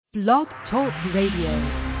Blog Talk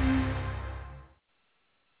Radio.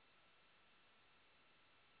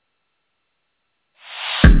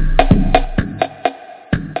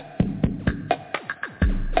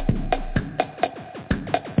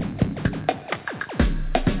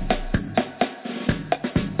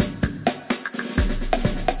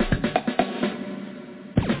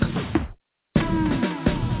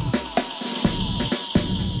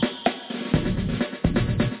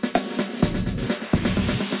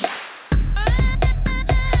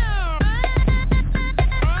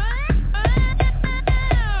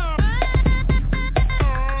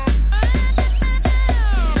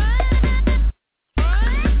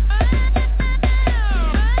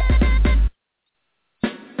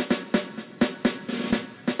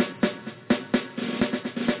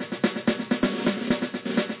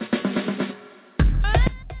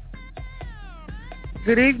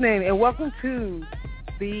 Good evening and welcome to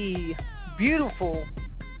the beautiful,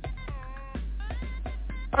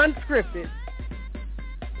 unscripted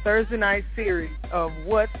Thursday night series of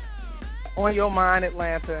What's on Your Mind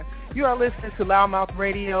Atlanta. You are listening to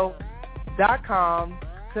LouddMouthRadio.com.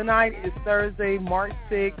 Tonight is Thursday, March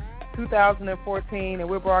 6, 2014, and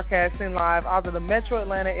we're broadcasting live out of the Metro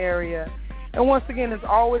Atlanta area. And once again, it's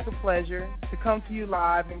always a pleasure to come to you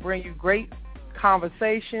live and bring you great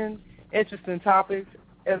conversation, interesting topics,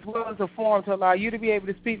 as well as a forum to allow you to be able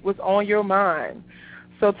to speak what's on your mind.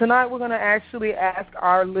 So tonight we're going to actually ask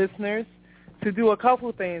our listeners to do a couple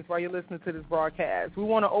of things while you're listening to this broadcast. We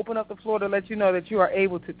want to open up the floor to let you know that you are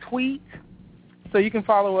able to tweet. So you can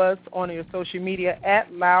follow us on your social media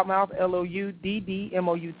at LouddMouth,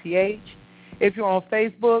 LouddMouth. If you're on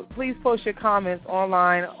Facebook, please post your comments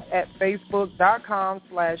online at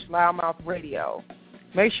facebook.com/LouddMouthRadio.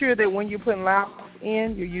 Make sure that when you're putting LouddMouth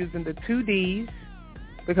in, you're using the 2 Ds,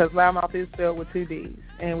 because LouddMouth is spelled with 2 Ds.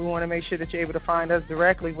 And we want to make sure that you're able to find us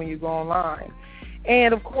directly when you go online.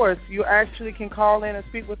 And, of course, you actually can call in and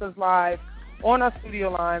speak with us live on our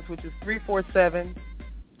studio lines, which is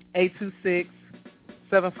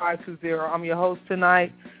 347-826-7520. I'm your host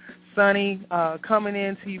tonight, Sonny, coming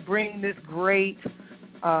in to bring this great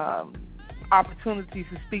opportunity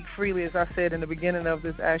to speak freely, as I said in the beginning of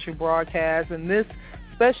this actual broadcast. And this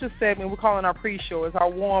special segment we're calling our pre-show is our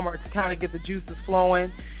warmer to kind of get the juices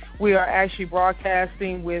flowing. We are actually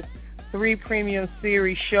broadcasting with 3 premium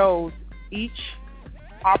series shows each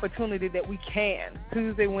opportunity that we can,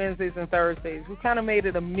 Tuesday, Wednesdays, and Thursdays. We kind of made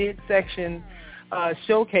it a midsection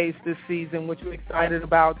showcase this season, which we're excited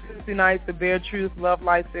about. Tuesday nights, The Bare Truth, Love,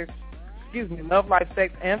 Life, Sex,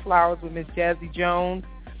 and Flowers with Miss Jazzy Jones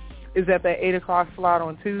is at that 8 o'clock slot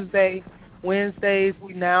on Tuesday. Wednesdays,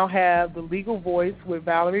 we now have The Legal Voice with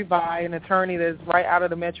Valerie Vi, an attorney that's right out of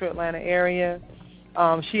the Metro Atlanta area.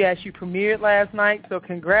 She actually premiered last night, so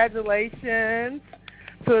congratulations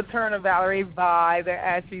to attorney Valerie Vi that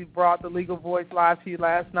actually brought The Legal Voice live to you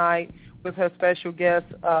last night with her special guest,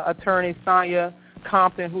 attorney Sonia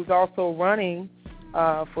Compton, who's also running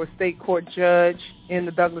for state court judge in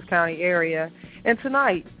the Douglas County area. And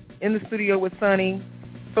tonight, in the studio with Sonny,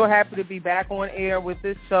 so happy to be back on air with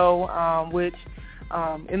this show, which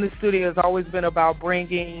in the studio has always been about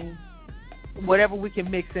bringing whatever we can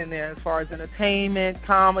mix in there as far as entertainment,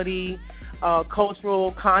 comedy,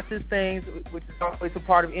 cultural, conscious things, which is always a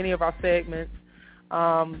part of any of our segments,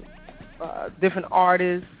 different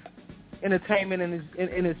artists, entertainment in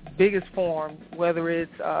its biggest form, whether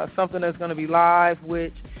it's something that's going to be live,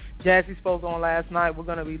 which Jazzy spoke on last night. We're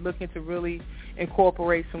going to be looking to really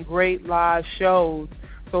incorporate some great live shows.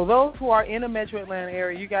 So those who are in the Metro Atlanta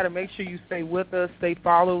area, you got to make sure you stay with us, stay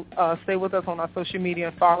with us on our social media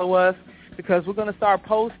and follow us, because we're going to start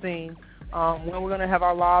posting when we're going to have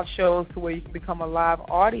our live shows to where you can become a live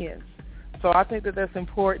audience. So I think that that's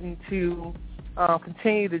important to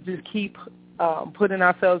continue to just keep putting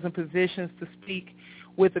ourselves in positions to speak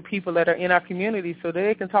with the people that are in our community so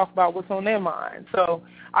they can talk about what's on their mind. So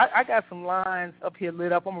I got some lines up here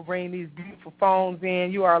lit up. I'm going to bring these beautiful phones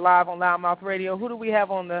in. You are live on LouddMouth Radio. Who do we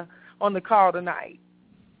have on the call tonight?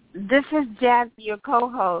 This is Jazzy, your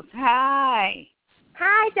co-host. Hi.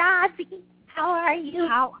 Hi, Jazzy. How are you?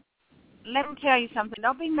 Let me tell you something.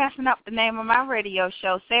 Don't be messing up the name of my radio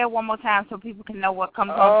show. Say it one more time so people can know what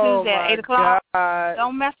comes on Tuesday at 8 o'clock. God.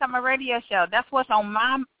 Don't mess up my radio show. That's what's on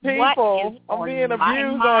my people. I'm being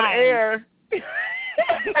abused on air.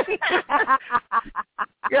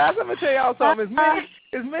 Guys, I'm gonna tell y'all something.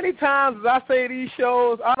 As many times as I say these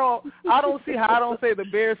shows, I don't see how I don't say the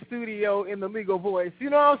Bear Studio in The Legal Voice.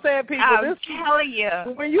 You know what I'm saying, people? I'm telling you.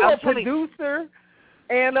 When you're a producer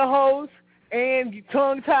and a host, and you're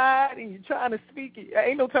tongue-tied and you're trying to speak,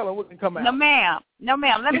 ain't no telling what can come out. No, ma'am. No,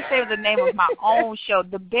 ma'am. Let me say the name of my own show,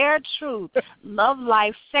 The Bare Truth, Love,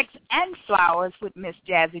 Life, Sex, and Flowers with Miss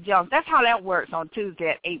Jazzy Jones. That's how that works on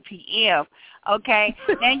Tuesday at 8 p.m., okay?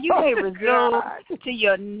 Now, you may resume to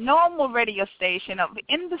your normal radio station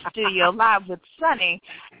in the studio live with Sonny,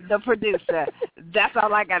 the producer. That's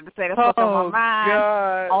all I got to say. That's what's on my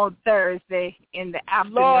mind on Thursday in the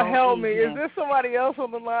afternoon. Lord help evening. me. Is there somebody else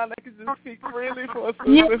on the line that can just speak freely for us?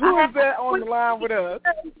 Yeah. Who is that on the line with us?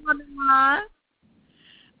 On the line.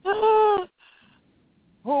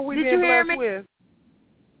 Who are we being blessed with?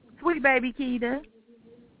 Sweet baby Keita.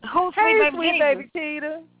 Who's Sweet baby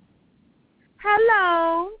Keita?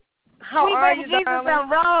 Hello. How Sweet are baby you, Jesus darling?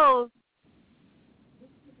 and Rose.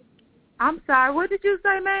 I'm sorry. What did you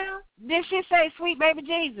say, ma'am? Did she say Sweet baby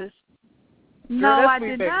Jesus? No, I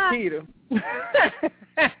did not. Keita.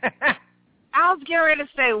 I was getting ready to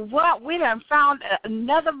say, what? We done found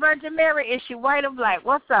another Virgin Mary. Is she white or black?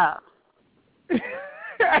 What's up?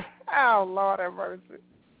 Oh, Lord have mercy.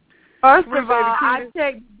 First of all, I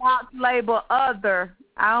checked the box label other.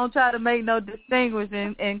 I don't try to make no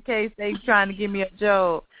distinguishing in case they trying to give me a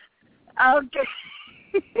joke. Okay.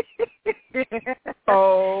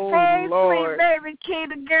 Oh, hey, Lord. sweet baby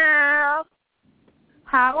Keita girl.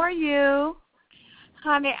 How are you?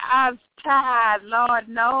 Honey, I'm tired. Lord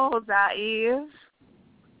knows I is.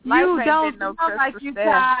 You don't sound like you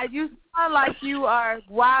tired. You sound like you are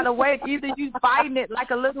wide awake. Either you fighting it like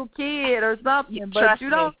a little kid or something, but you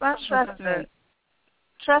don't trust me.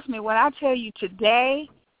 Trust me, when I tell you today,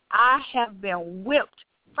 I have been whipped.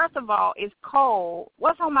 First of all, it's cold.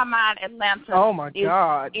 What's on my mind, Atlanta? Oh, my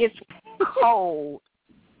God. It's cold.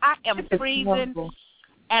 I am freezing,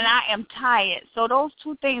 and I am tired. So those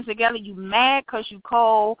two things together, you mad because you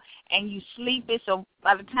cold and you sleepy. So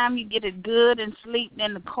by the time you get it good and sleep,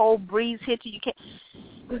 then the cold breeze hits you. You can't.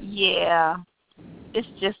 Yeah, it's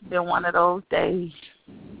just been one of those days.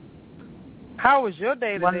 How was your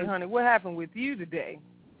day today, honey? What happened with you today?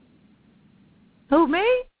 Who, me?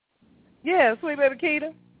 Yeah, sweet baby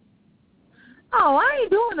Keita. Oh, I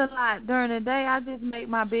ain't doing a lot during the day. I just make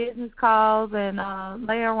my business calls and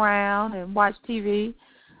lay around and watch TV.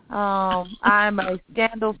 I'm a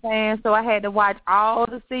Scandal fan, so I had to watch all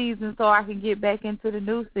the seasons so I can get back into the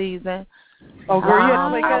new season. Oh, girl, you had to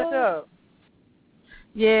play catch up.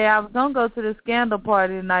 Yeah, I was going to go to the Scandal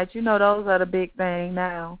party tonight. You know, those are the big thing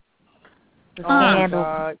now. The Scandal.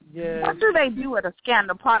 God, yes. What do they do at a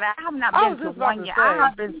Scandal party? I have not been to one yet. I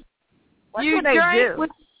have been. What you do they do?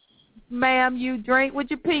 Ma'am, you drink with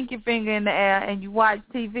your pinky finger in the air and you watch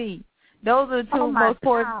TV. Those are the two most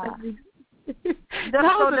important things.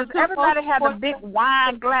 So does everybody have the big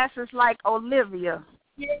wine glasses like Olivia?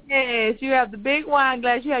 Yes, you have the big wine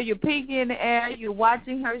glass. You have your pinky in the air. You're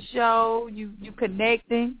watching her show. You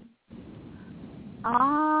connecting.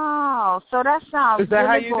 Oh, so that sounds Is that really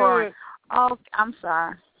how you boring. do it? Oh, I'm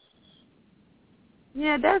sorry.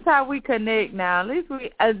 Yeah, that's how we connect now.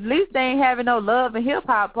 At least they ain't having no love and hip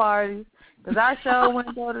hop parties. Because our show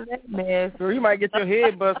wouldn't go to that mess. Girl, you might get your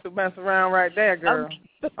head busted messing around right there, girl.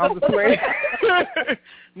 I'm just waiting.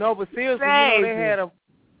 No, but seriously, you know,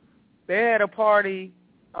 they had a party.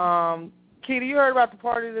 Keita, you heard about the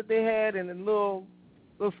party that they had, and the little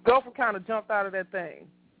scuffle kind of jumped out of that thing.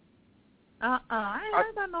 I ain't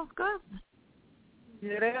heard about no scuffle.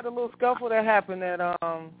 Yeah, they had a little scuffle that happened at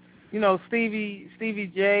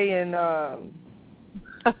Stevie J and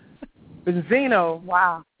Benzino.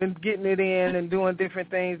 Wow. Been getting it in and doing different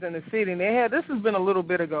things in the city. And this has been a little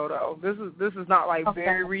bit ago though. This is not like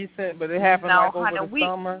very recent, but it happened over the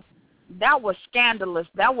summer. That was scandalous.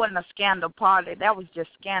 That wasn't a scandal party. That was just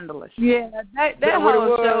scandalous. Yeah, that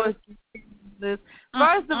whole show is scandalous.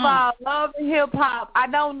 First of all, love and hip hop. I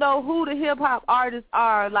don't know who the hip hop artists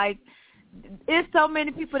are. Like, it's so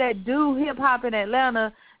many people that do hip hop in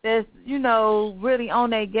Atlanta that's, really on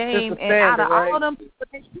their game. And out of all them people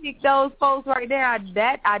that pick those folks right there,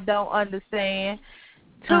 that I don't understand.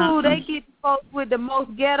 Two, they get folks with the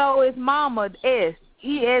most ghettoest mama,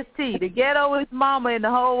 S-E-S-T, the ghettoest mama in the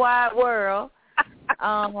whole wide world.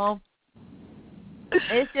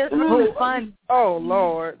 It's just really fun. Oh,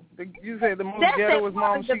 Lord. You said the most ghettoest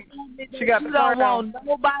mama. She got the You don't want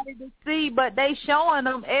nobody to see, but they showing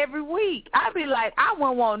them every week. I be like, I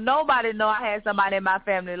wouldn't want nobody to know I had somebody in my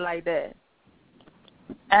family like that.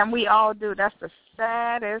 And we all do. That's the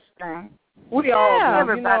saddest thing. We all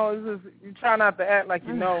do. It's just, you try not to act like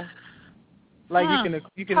you know. Like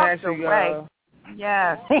you can actually.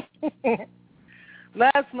 Yes.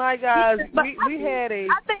 Last night, guys, we had a.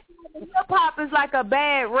 I think hip hop is like a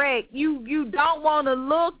bad wreck. You don't want to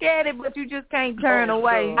look at it, but you just can't turn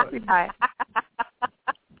away.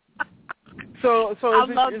 So I is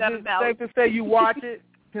love it that safe to say you watch it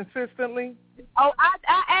consistently? Oh,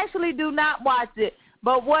 I actually do not watch it.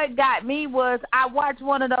 But what got me was I watched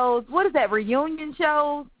one of those, what is that, reunion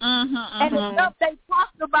shows? And the stuff they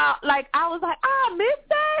talked about, like, I was like, I missed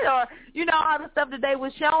that, or, you know, all the stuff that they were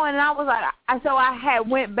showing, and I was like, so I had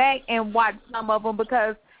went back and watched some of them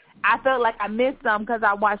because I felt like I missed some because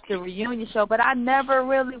I watched the reunion show, but I never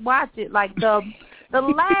really watched it. Like, the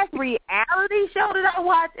last reality show that I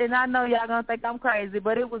watched, and I know y'all going to think I'm crazy,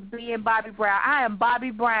 but it was being Bobby Brown. I am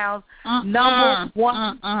Bobby Brown's number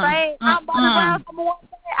one fan. I'm Bobby Brown's number one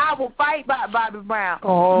fan. I will fight Bobby Brown.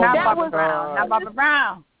 Oh, not that Bobby was Brown. Not Bobby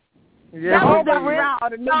Brown. Yeah, that was Bobby Brown or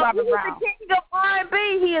the new Bobby Brown. He's the king of R&B.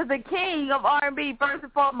 He is the king of R&B, first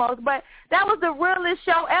and foremost. But that was the realest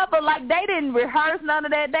show ever. Like, they didn't rehearse none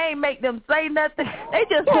of that. They didn't make them say nothing. They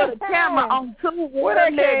just put a camera on two Where that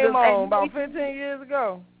came on? niggas. About 15 years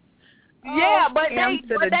ago. Yeah, but they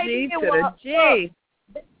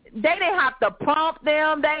didn't have to prompt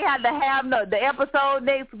them. They had to have the episode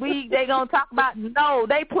next week. They gonna talk about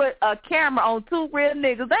they put a camera on two real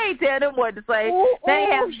niggas. They ain't tell them what to say. They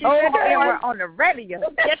have camera on the radio.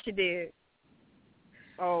 Yes, you did.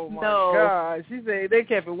 Oh my God! She said they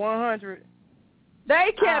kept it 100.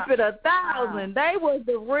 They kept it 1,000. They was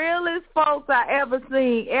the realest folks I ever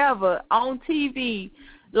seen on TV.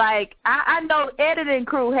 Like, I know editing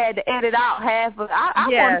crew had to edit out half of it. I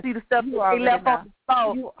want to see the stuff they left on the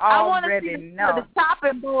stove. I want to see the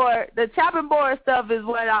chopping board stuff is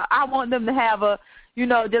what I want them to have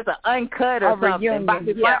just an uncut or something.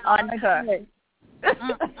 Uncut.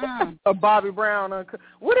 A Bobby Brown uncut.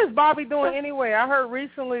 What is Bobby doing anyway? I heard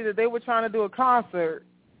recently that they were trying to do a concert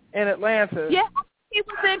in Atlanta. Yeah, he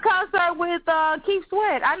was in concert with Keith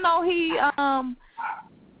Sweat. I know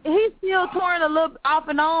he's still touring a little off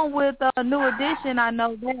and on with New Edition. I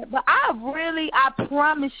know that. But I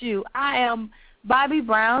promise you, I am Bobby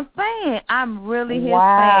Brown's fan. I'm really his fan.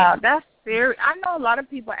 Wow, that's serious. I know a lot of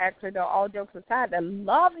people actually, though, all jokes aside, that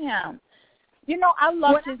love him. You know, I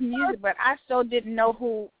loved his music, but I still didn't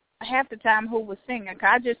know half the time who was singing.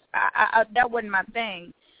 Cause that wasn't my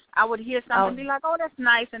thing. I would hear something and be like, oh, that's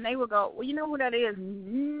nice. And they would go, well, you know who that is?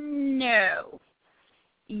 No.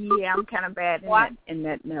 Yeah, I'm kind of bad in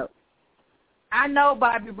that note. I know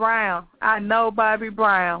Bobby Brown.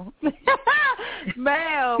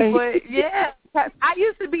 Man, but yeah. I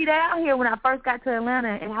used to be down here when I first got to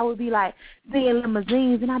Atlanta, and I would be like seeing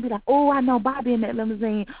limousines, and I'd be like, oh, I know Bobby in that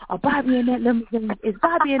limousine, or Bobby in that limousine. Is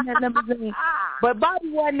Bobby in that limousine? But Bobby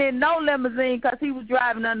wasn't in no limousine because he was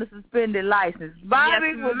driving under suspended license.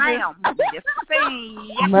 Bobby was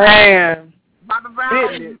man. Bobby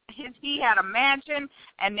Brown, he had a mansion,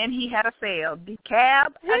 and then he had a sale. The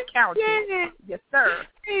cab and county. Yes, sir.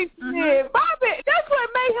 Bobby, that's what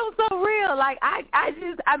made him so real. Like,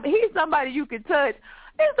 he's somebody you can touch.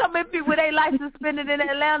 There's so many people with their license suspended in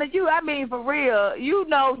Atlanta. For real. You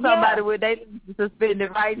know somebody with their license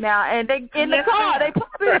suspended right now, and they in the car. They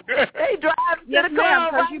drive to the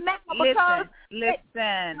car right now.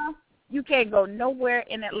 Listen, you can't go nowhere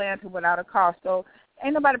in Atlanta without a car, so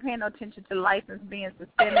ain't nobody paying no attention to license being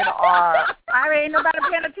suspended ain't nobody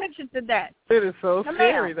paying attention to that. It is so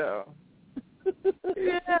scary, though.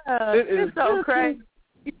 Yeah, it's so crazy.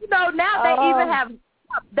 Now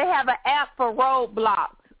they have an app for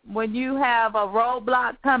roadblocks. When you have a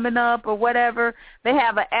roadblock coming up or whatever, they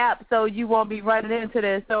have an app so you won't be running into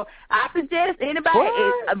this. So I suggest anybody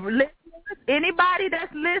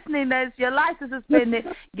that's listening that's your license suspended,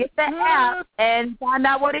 get that app and find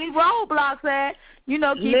out where these roadblocks at. Keep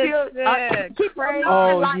your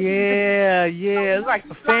it's like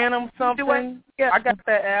the Phantom something. I got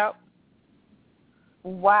that app.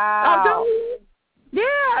 Wow. They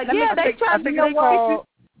try to know.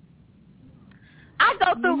 I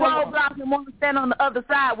go through roadblocks and want to stand on the other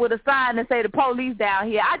side with a sign and say the police down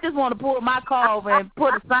here. I just want to pull my car over and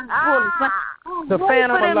put a sign. The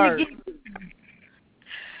Phantom Alert.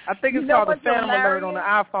 I think it's called the Phantom Alert on the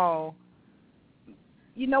iPhone.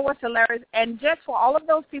 You know what's hilarious? And just for all of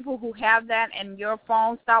those people who have that and your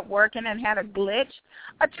phone stopped working and had a glitch,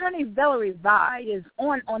 Attorney Valerie Vi is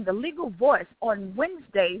on The Legal Voice on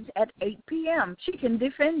Wednesdays at 8 p.m. She can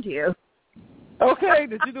defend you. Okay,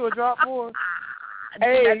 did you do a drop for us?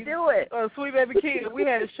 Hey, do it. Sweet Baby Kid, we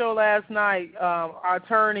had a show last night. Our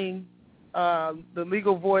attorney, The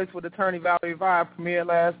Legal Voice with Attorney Valerie Vi premiered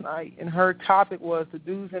last night, and her topic was the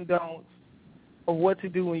do's and don'ts of what to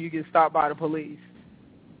do when you get stopped by the police.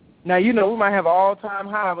 Now, we might have an all-time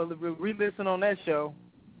high, but re-listen on that show.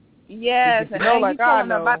 Yes, and you told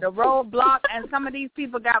them about the roadblock, and some of these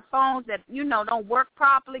people got phones that, don't work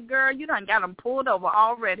properly, girl. You done got them pulled over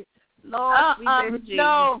already. Lord,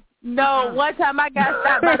 no. No, one time I got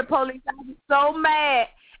stopped by the police. I was so mad.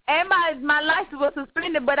 And my license was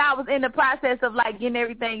suspended, but I was in the process of, like, getting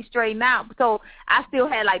everything straightened out. So I still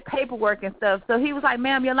had, like, paperwork and stuff. So he was like,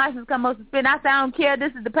 ma'am, your license come up suspended. I said, I don't care.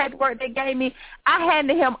 This is the paperwork they gave me. I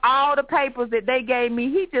handed him all the papers that they gave me.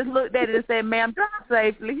 He just looked at it and said, ma'am, drive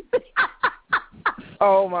safely.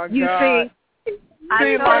 Oh, my God. You see?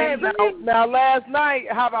 Now, last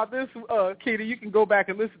night, how about this, Keita? You can go back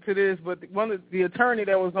and listen to this, but the attorney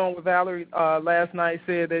that was on with Valerie last night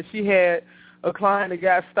said that she had a client that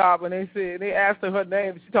got stopped, and they asked her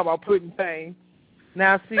name, and she talking about pudding thing.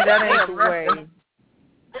 Now, see, that ain't the way.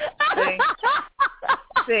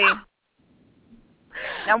 See.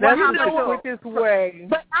 Now, that's the quickest way.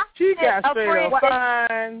 But she got straight up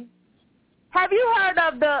fine. Have you heard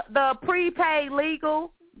of the prepaid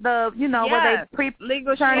legal? Where they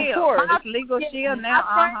legal shield. It's legal shield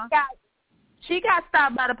now. She got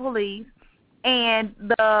stopped by the police, and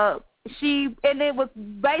it was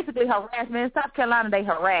basically harassment. In South Carolina, they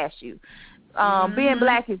harass you. Being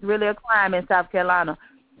black is really a crime in South Carolina.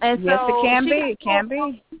 And yes, so it can be. It can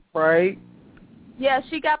be. Right. Yeah,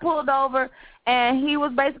 she got pulled over, and he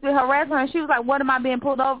was basically harassing her. And she was like, what am I being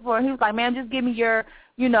pulled over for? And he was like, man, just give me your,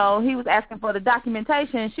 he was asking for the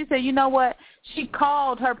documentation. And she said, you know what? She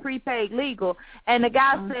called her prepaid legal, and the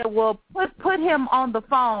guy said, well, put him on the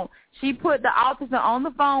phone. She put the officer on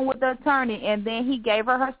the phone with the attorney, and then he gave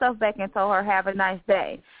her stuff back and told her, have a nice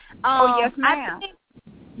day. Yes, ma'am.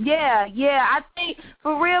 I think,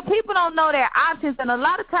 for real, people don't know their options, and a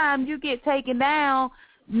lot of times you get taken down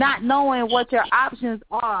not knowing what your options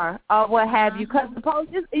are or what have you, because the police,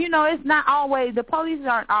 it's not always, the police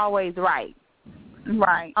aren't always right.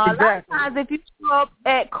 Right. A lot of times if you show up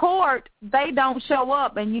at court, they don't show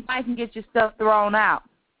up, and you might can get your stuff thrown out.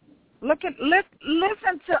 Listen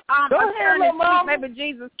to attorney baby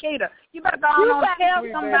Jesus Keita. You better go on and tell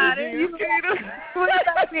somebody.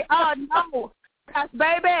 Oh, no. Because,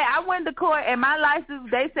 baby, I went to court, and my license,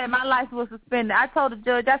 they said my license was suspended. I told the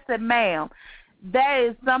judge, I said, ma'am, there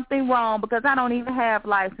is something wrong because I don't even have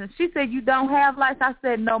license. She said, you don't have license? I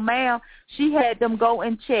said, no, ma'am. She had them go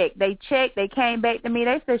and check. They checked. They came back to me.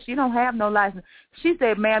 They said, she don't have no license. She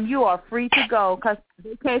said, ma'am, you are free to go because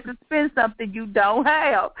they can't suspend something you don't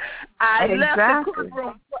have. I left the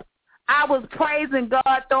courtroom. I was praising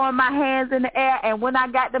God, throwing my hands in the air, and when I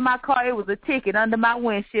got to my car, it was a ticket under my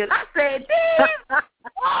windshield. I said, Jesus!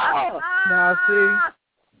 Now, see?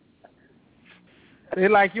 They're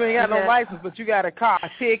like, you ain't got no license, but you got a car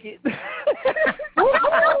ticket.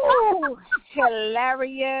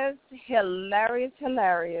 Hilarious.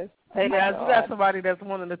 Hey, guys, we got somebody that's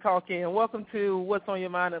wanting to talk in. Welcome to What's on Your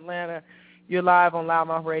Mind, Atlanta. You're live on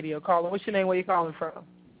LouddMouth Radio. Calling. What's your name? Where you calling from?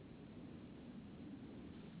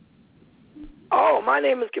 Oh, my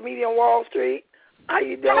name is Comedian Wall Street. How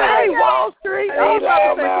you doing? Hey, Wall Street. Hey,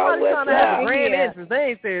 LouddMouth, what's up? Grand entrance. They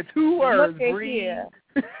ain't said two words. Look at here.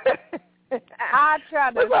 I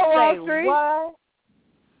tried to say what?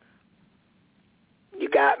 You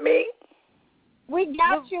got me? We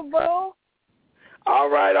got you, boo. All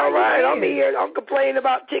right. I'm here. I'm complaining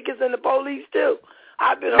about tickets and the police, too.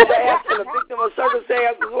 I've been harassed and a victim of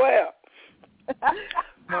circumstance as well.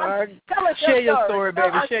 Share your story,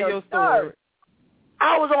 baby. Share your story.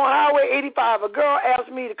 I was on Highway 85. A girl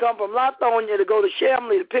asked me to come from Lithonia to go to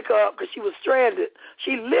Chamblee to pick her up because she was stranded.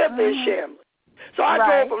 She lived in Chamblee. So I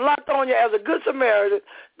drove from Lithonia as a good Samaritan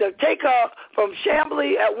to take her from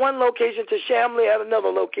Chamblee at one location to Chamblee at another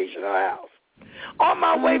location, her house. On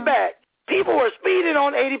my way back, people were speeding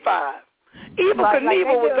on 85. Evil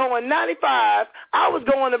Knievel was going 95. I was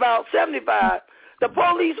going about 75. The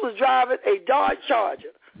police was driving a Dodge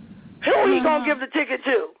Charger. Who he going to give the ticket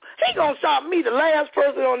to? He going to stop me, the last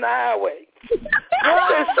person on the highway. I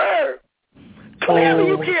said, sir, clearly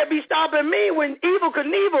you can't be stopping me when Evil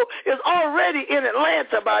Knievel is already in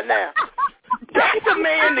Atlanta by now. That's the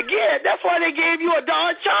man to get. That's why they gave you a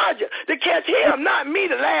Dodge Charger, to catch him, not me,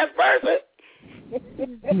 the last person.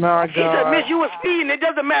 My God. He said, miss, you were speeding. It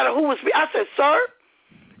doesn't matter who was speeding. I said, sir,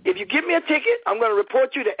 if you give me a ticket, I'm going to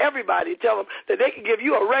report you to everybody. Tell them that they can give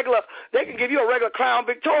you a regular Crown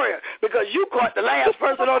Victoria because you caught the last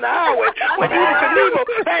person on the highway when Evil Knievel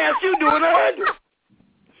passed you doing 100.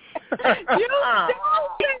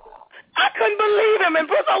 I couldn't believe him. And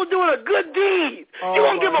plus, I was doing a good deed. You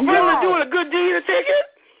won't give a person doing a good deed a ticket?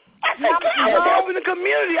 I said, I was helping the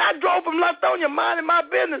community. I drove from Lithonia minding my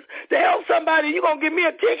business to help somebody. You going to give me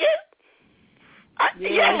a ticket?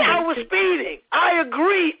 Yes, I was speeding. I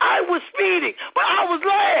agree. I was speeding. But I was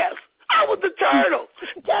last. I was the turtle.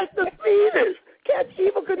 Catch the speeders. Catch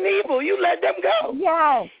Evil Knievel. You let them go.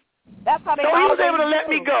 Yes. That's how they So he was able to let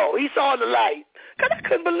me go. He saw the light. Because I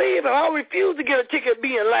couldn't believe it. I refused to get a ticket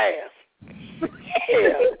being last.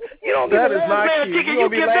 Yeah. You don't get a last man a ticket. You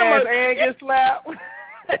give them and get slapped.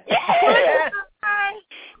 Yeah.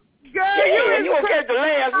 Girl, yeah, you gonna catch the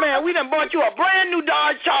last man. We done bought you a brand new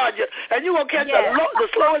Dodge Charger, and you gonna catch the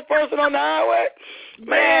slowest person on the highway?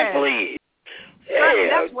 Man, please. Yeah,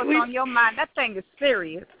 that's what's on your mind. That thing is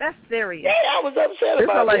serious. That's serious. Yeah, I was upset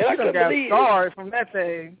about that. I couldn't believe it. Sorry from that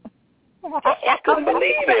thing. I couldn't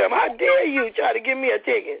believe him. How dare you try to give me a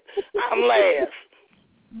ticket? I'm last.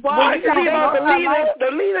 Well, the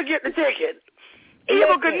leader get the ticket.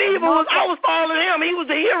 Evil Knievel I was following him. He was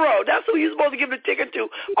the hero. That's who you're supposed to give the ticket to.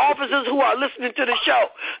 Officers who are listening to the show.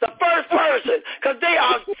 The first person, because they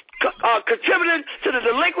are contributing to the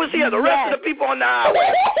delinquency of the rest of the people on the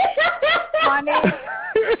highway. Honey,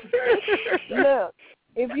 look,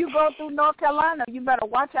 if you go through North Carolina, you better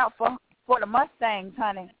watch out for the Mustangs,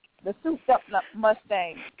 honey. The souped-up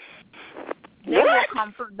Mustangs. They will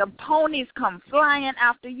come from, the ponies come flying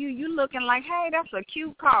after you. You looking like, hey, that's a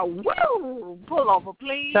cute car. Woo! Pull over,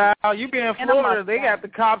 please. Child, you be in Florida. They got the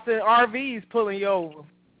cops in RVs pulling you over.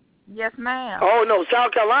 Yes, ma'am. Oh no,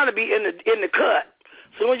 South Carolina be in the cut.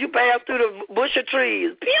 As soon as you pass through the bush of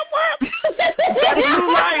trees, that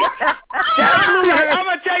blue light. That blue light. I'm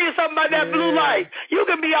gonna tell you something about that blue light. You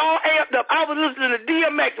can be all amped up. I was listening to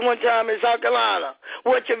DMX one time in South Carolina.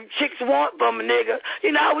 What your chicks want from a nigga?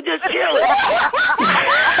 You know, I was just chilling.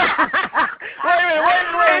 Wait.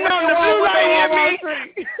 And on the blue light hit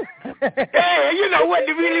me. Yeah, you know what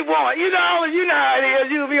they really want. You know how it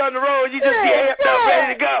is. You be on the road, you just be amped up,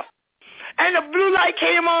 ready to go. And the blue light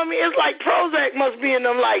came on me. It's like Prozac must be in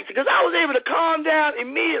them lights because I was able to calm down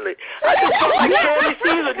immediately. I just felt like Shirley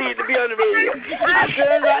Caesar needed to be on the radio. I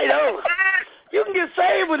turned right over. You can get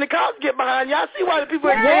saved when the cops get behind you. I see why the people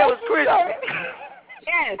in jail is Christian.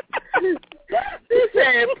 Yes. He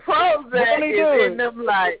said Prozac is in them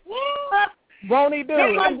lights. Won't he do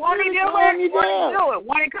it? Won't he do it?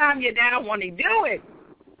 Won't he calm you down? Won't he do it?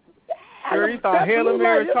 Sure, you thought Hail and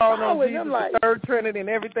Mary calling on Jesus, the third Trinity, and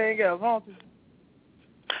everything else, won't you?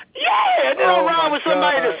 Yeah, then around with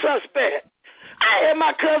somebody that's suspect. I had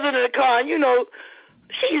my cousin in the car, and, you know,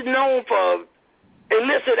 she's known for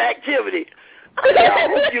illicit activity. I said, I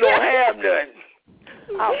hope you don't have nothing.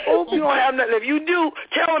 I hope you don't have nothing. If you do,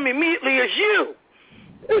 tell him immediately it's you.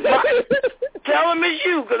 Tell him it's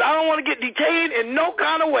you, because I don't want to get detained in no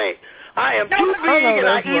kind of way. I am too big and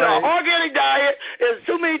I eat an organic diet. There's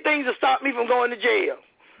too many things to stop me from going to jail.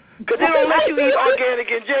 Because they don't let you eat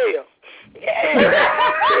organic in jail.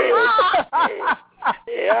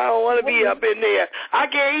 Yeah, I don't want to be up in there. I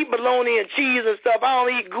can't eat bologna and cheese and stuff. I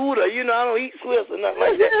don't eat Gouda. You know, I don't eat Swiss or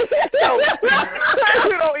nothing like that. So,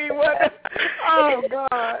 you don't eat what? Oh,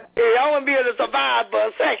 God. Yeah, I want to be able to survive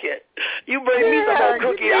for a second. You bring me some more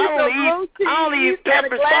cookies. I only eat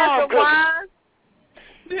Pepperidge Farm cookies.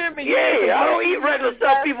 Yeah, I don't eat regular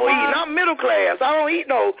stuff people eat. I'm middle class. I don't eat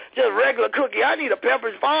no just regular cookie. I need a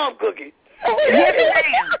Pepperidge Farm cookie. Yes,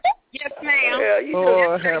 ma'am. Yes, ma'am. Yeah, you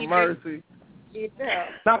Lord have mercy. Yeah.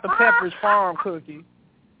 Not the Pepperidge Farm cookie.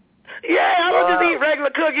 Yeah, I don't just eat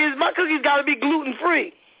regular cookies. My cookies got to be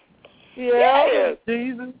gluten-free. Yeah.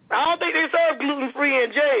 Jesus. I don't think they serve gluten-free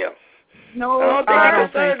in jail. No. I don't think they're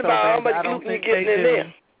concerned about how much gluten you're getting in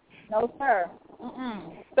there. No, sir.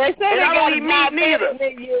 They say they don't eat meat neither.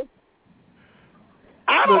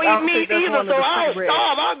 I don't eat meat either, so I'll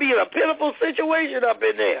starve. I'll be in a pitiful situation up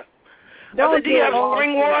in there. Do you have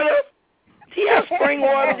spring water? Do you have spring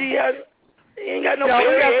water? Do you have... You ain't got no we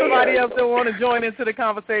got somebody else that want to join into the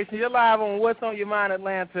conversation. You're live on What's on Your Mind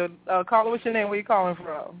Atlanta. Caller, what's your name? Where you calling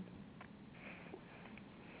from?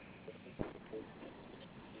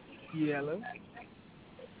 Yellow.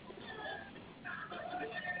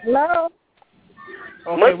 Hello?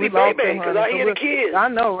 Okay, must we be lost baby, him, because I hear the kids. I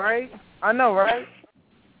know, right?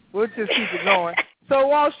 We'll just keep it going. So,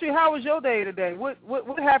 Wall Street, how was your day today? What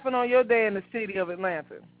happened on your day in the city of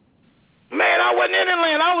Atlanta? Man, I wasn't in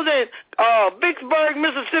Atlanta. I was in Vicksburg,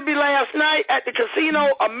 Mississippi last night at the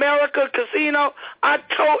Casino America Casino. I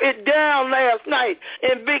tore it down last night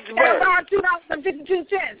in Vicksburg. That's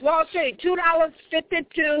 $2.52. Wall Street,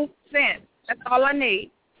 $2.52. That's all I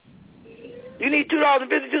need. You need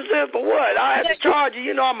 $2.52 for what? I have to charge you.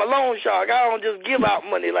 You know I'm a loan shark. I don't just give out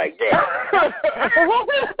money like that.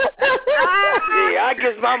 Yeah, I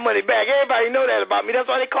get my money back. Everybody know that about me. That's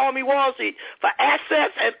why they call me Wall Street, for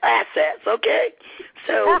assets and assets, okay?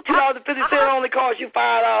 So $2.50 only costs you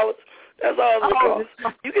 $5. That's all it costs.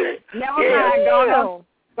 You can, never mind.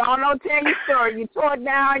 Go on, tell your story. You tore it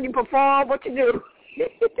down, you perform, what you do. It's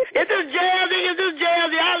just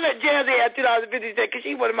Jazzy. I let Jazzy have $2.50 because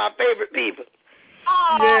she's one of my favorite people.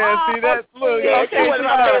 Yeah, see, that's, look, Yeah, okay, she wasn't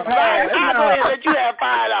my best man. I'll go ahead and let you have $5.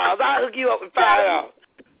 I'll hook you up with $5.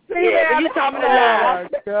 Yeah, but you told me to lie. Oh,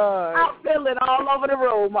 my God. I'm feeling all over the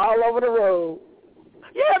room.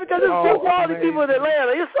 Yeah, because there's poor quality amazing. people in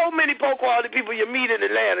Atlanta. There's so many poor quality people you meet in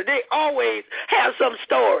Atlanta. They always have some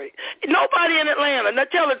story. Nobody in Atlanta, now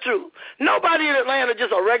tell the truth, nobody in Atlanta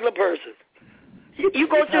just a regular person. You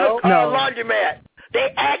go to the laundromat.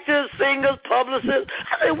 They actors, singers, publicists.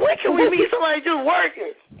 I said, when can we meet somebody just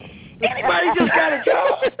working? Anybody just got a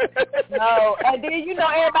job. No, and then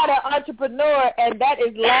everybody an entrepreneur, and that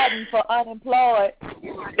is Latin for unemployed.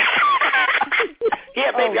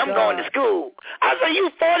 Yeah, baby, I'm going to school. I said, you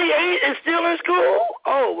 48 and still in school?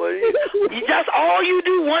 Oh, well, that's all you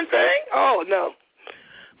do, one thing? Oh, no.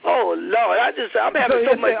 Oh, Lord, I'm having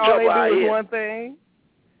so much trouble out here. One thing?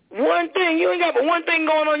 One thing. You ain't got but one thing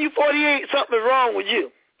going on. You 48, something's wrong with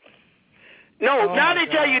you. No, now they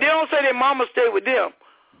tell you, they don't say their mama stay with them.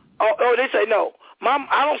 Oh, they say, no, Mom,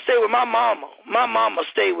 I don't stay with my mama. My mama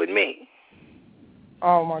stay with me.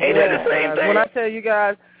 Oh, my God. Ain't that the same thing? When I tell you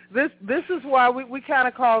guys, this is why we kind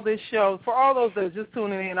of call this show, for all those that are just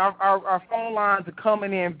tuning in, our phone lines are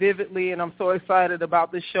coming in vividly, and I'm so excited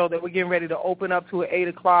about this show that we're getting ready to open up to at 8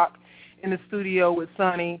 o'clock in the studio with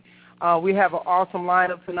Sonny. We have an awesome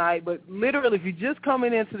lineup tonight, but literally if you're just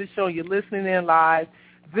coming into the show, you're listening in live,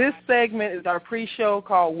 this segment is our pre-show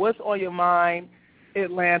called What's on Your Mind,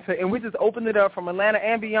 Atlanta, and we just opened it up from Atlanta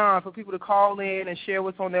and beyond for people to call in and share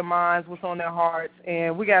what's on their minds, what's on their hearts,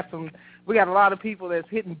 and we got a lot of people that's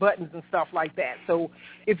hitting buttons and stuff like that. So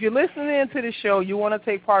if you're listening into the show, you want to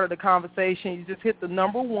take part of the conversation, you just hit the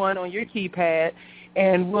number 1 on your keypad,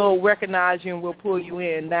 and we'll recognize you and we'll pull you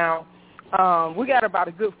in. Now, we got about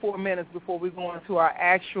a good 4 minutes before we go into our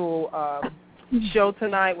actual show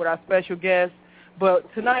tonight with our special guest. But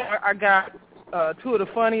tonight I got 2 of the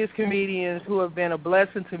funniest comedians who have been a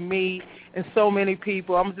blessing to me and so many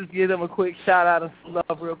people. I'm going to just give them a quick shout-out and some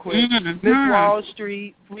love real quick. Miss Wall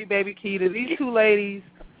Street, Sweet Baby Keita. These 2 ladies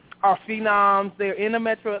are phenoms. They're in the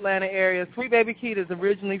metro Atlanta area. Sweet Baby Keita is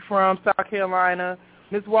originally from South Carolina.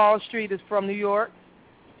 Miss Wall Street is from New York,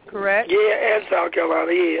 correct? Yeah, and South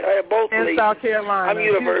Carolina, yeah. I have both and ladies. South Carolina. I'm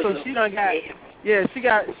universal. So she done got... Yeah, she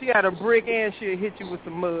got a brick and she'll hit you with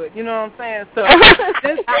some mud. You know what I'm saying? So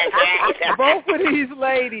both of these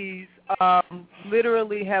ladies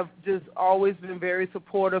literally have just always been very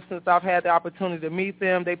supportive since I've had the opportunity to meet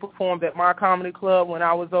them. They performed at my comedy club when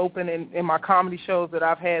I was open and in my comedy shows that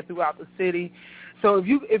I've had throughout the city. So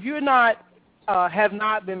if you're not have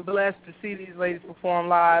not been blessed to see these ladies perform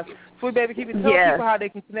live, Sweet Baby, keep it tell people how they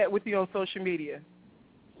can connect with you on social media.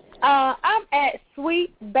 I'm at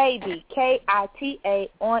Sweet Baby, Kita,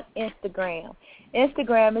 on Instagram.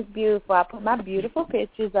 Instagram is beautiful. I put my beautiful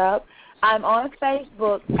pictures up. I'm on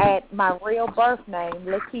Facebook at my real birth name,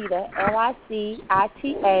 Lakita,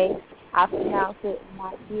 Licita. I pronounce it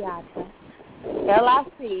like Giata.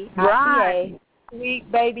 Licita,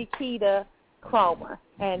 Sweet Baby Kita Cromer.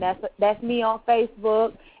 And that's me on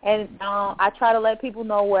Facebook. And I try to let people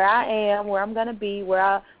know where I am, where I'm going to be,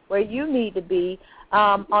 where you need to be.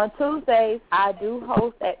 On Tuesdays, I do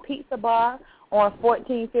host at Pizza Bar on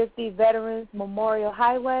 1450 Veterans Memorial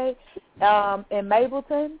Highway in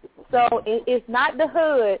Mableton. So it's not the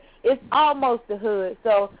hood. It's almost the hood.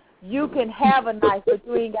 So you can have a night, but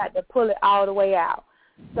you ain't got to pull it all the way out.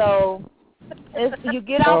 So you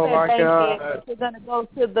get off at Bankhead, but you're going to go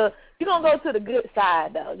to the good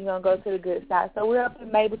side, though. You're going to go to the good side. So we're up in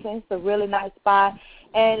Mableton. It's a really nice spot.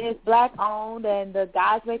 And it's black-owned, and the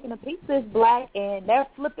guys making the pizza is black, and they're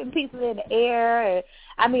flipping pizza in the air. And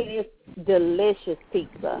I mean, it's delicious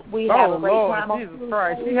pizza. We have a great time on Jesus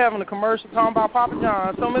Christ. She having a commercial talking about Papa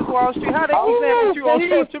John's. So, Miss Wall Street, how they connect with you on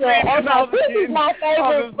social media? This is my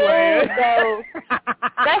favorite food, though.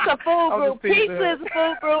 That's a food group. Pizza is a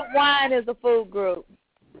food group. Wine is a food group.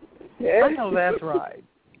 I know that's right.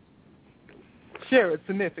 Share it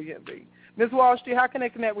significantly. Miss Wall Street, how can they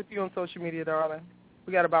connect with you on social media, darling?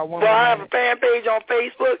 We got about 1 minute. Well, I have a fan page on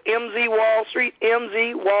Facebook, MZ Wall Street,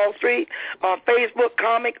 MZ Wall Street. On Facebook,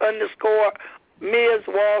 comic_Ms.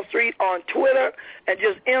 Wall Street. On Twitter, and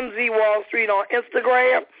just MZ Wall Street on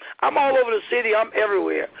Instagram. I'm all over the city. I'm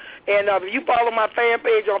everywhere. And if you follow my fan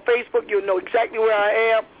page on Facebook, you'll know exactly where I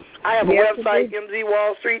am. I have a website,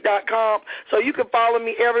 mzwallstreet.com, so you can follow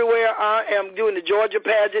me everywhere. I am doing the Georgia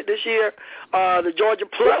pageant this year, the Georgia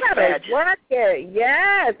Plus pageant.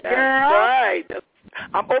 Yes, girl. That's right.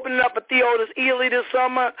 I'm opening up a Theodis Ely this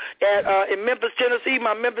summer in Memphis, Tennessee.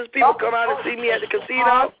 My Memphis people come out and see me at the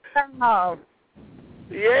casino. Awesome.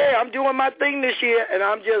 Yeah, I'm doing my thing this year, and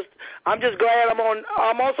I'm I'm just glad I'm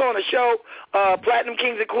also on a show, Platinum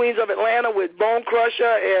Kings and Queens of Atlanta with Bone Crusher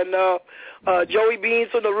and Joey Beans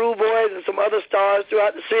from the Rude Boys and some other stars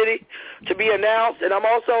throughout the city to be announced. And I'm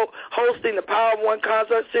also hosting the Power of One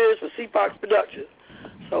concert series for C-Fox Productions.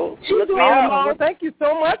 So look me up. Well, thank you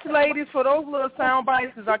so much, ladies, for those little sound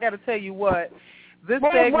bites. I got to tell you what, this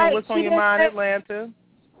segment, What's on Your Mind, Atlanta.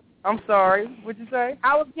 I'm sorry. What'd you say?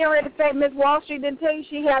 I was getting ready to say, Miss Wall Street didn't tell you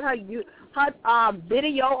she had her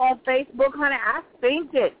video on Facebook, honey. I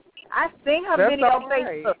synced it. I seen her video on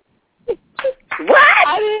Facebook. What?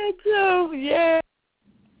 I did too. Yeah.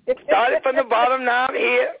 Started from the bottom. Now I'm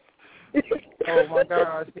here. Oh my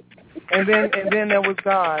gosh. And then there was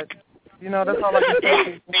God. You know, that's all I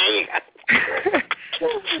can say.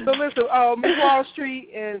 So listen, Miss Wall Street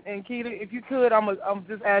and Keita, if you could, I'm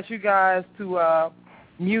just ask you guys to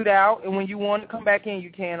mute out, and when you want to come back in,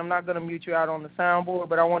 you can. I'm not going to mute you out on the soundboard,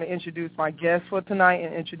 but I want to introduce my guest for tonight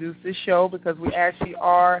and introduce this show because we actually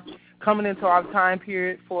are coming into our time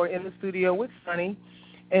period for In the Studio with Sonny.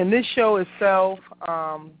 And this show itself,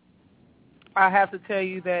 I have to tell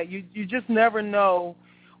you that you just never know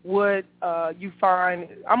what you find.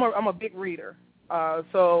 I'm a big reader,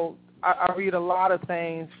 so I read a lot of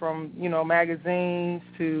things from, magazines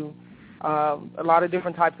to a lot of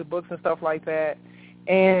different types of books and stuff like that.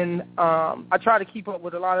 And I try to keep up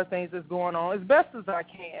with a lot of things that's going on as best as I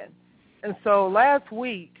can. And so last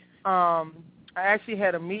week, I actually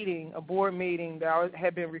had a board meeting that I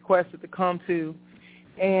had been requested to come to,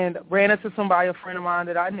 and ran into somebody, a friend of mine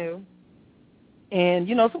that I knew. And,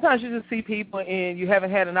 sometimes you just see people and you haven't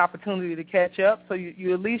had an opportunity to catch up, so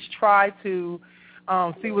you at least try to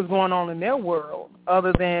see what's going on in their world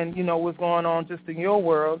other than, what's going on just in your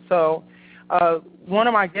world. So one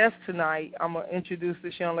of my guests tonight, I'm going to introduce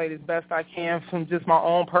this young lady as best I can from just my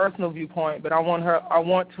own personal viewpoint, but I want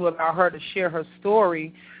to allow her to share her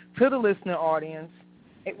story to the listening audience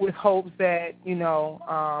with hopes that,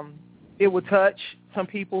 it will touch some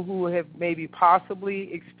people who have maybe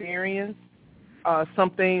possibly experienced some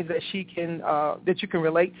things that that you can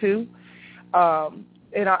relate to.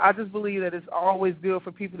 And I just believe that it's always good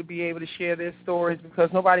for people to be able to share their stories because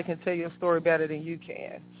nobody can tell your story better than you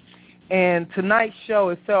can. And tonight's show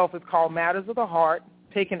itself is called Matters of the Heart,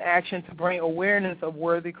 Taking Action to Bring Awareness of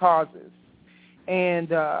Worthy Causes. And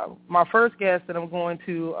my first guest that I'm going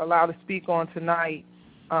to allow to speak on tonight,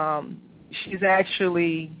 she's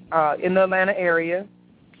actually in the Atlanta area,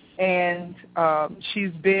 and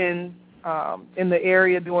she's been in the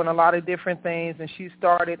area doing a lot of different things, and she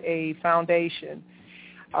started a foundation.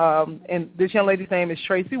 And this young lady's name is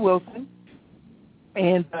Tracy Wilson.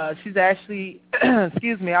 And she's actually,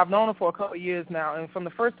 I've known her for a couple of years now. And from the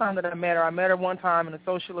first time that I met her one time in a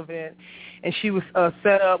social event, and she was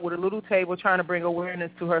set up with a little table trying to bring awareness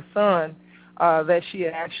to her son that she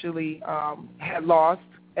had actually had lost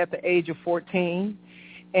at the age of 14.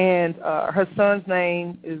 And her son's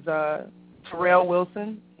name is Terrell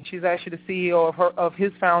Wilson. She's actually the CEO of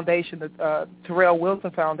his foundation, the Terrell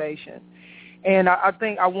Wilson Foundation. And I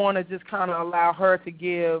think I want to just kind of allow her to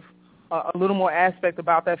give a little more aspect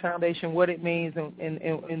about that foundation, what it means,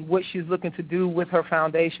 and what she's looking to do with her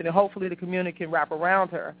foundation. And hopefully the community can wrap around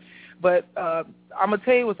her. But I'm going to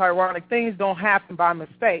tell you what's ironic. Things don't happen by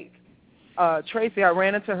mistake. Tracy, I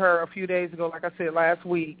ran into her a few days ago, like I said, last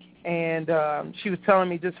week, and she was telling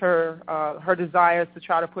me just her desires to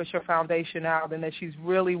try to push her foundation out and that she's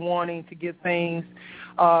really wanting to get things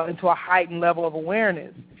into a heightened level of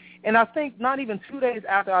awareness. And I think not even 2 days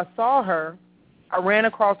after I saw her, I ran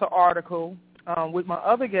across an article with my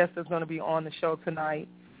other guest that's going to be on the show tonight,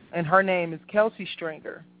 and her name is Kelsey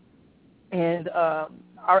Stringer. And I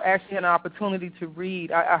actually had an opportunity to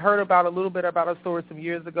read. I heard a little bit about her story some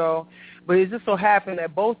years ago, but it just so happened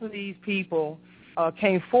that both of these people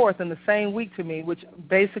came forth in the same week to me, which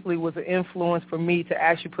basically was an influence for me to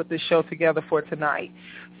actually put this show together for tonight.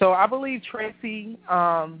 So I believe Tracy,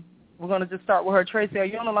 we're going to just start with her. Tracy, are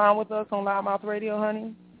you on the line with us on LouddMouth Radio,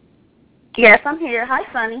 honey? Yes, I'm here. Hi,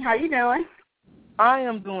 Sonny. How you doing? I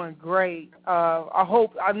am doing great.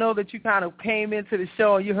 I know that you kind of came into the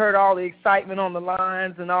show and you heard all the excitement on the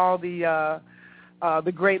lines and all the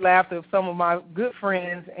great laughter of some of my good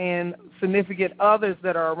friends and significant others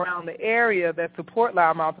that are around the area that support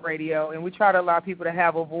LouddMouth Radio, and we try to allow people to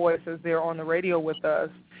have a voice as they're on the radio with us.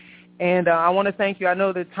 And I want to thank you. I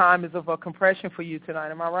know that time is of a compression for you tonight.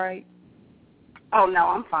 Am I right? Oh, no,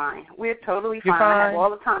 I'm fine. We're totally You're fine. I fine? have all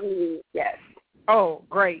the time you need. Yes. Oh,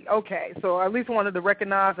 great. Okay. So I at least wanted to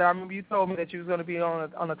recognize that. I remember you told me that you was going to be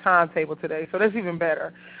on a timetable today, so that's even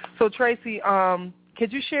better. So, Tracy,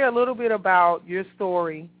 could you share a little bit about your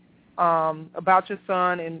story about your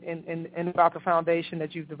son and about the foundation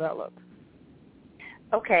that you've developed.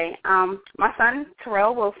 Okay. My son,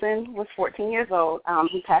 Terrell Wilson, was 14 years old.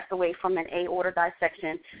 He passed away from an aorta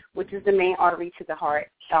dissection, which is the main artery to the heart.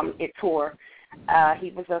 It tore.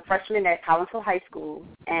 He was a freshman at Collinsville High School,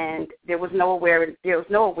 and there was no awareness.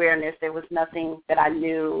 There was nothing that I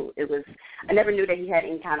knew. I never knew that he had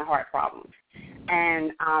any kind of heart problems,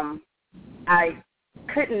 and I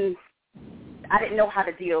didn't know how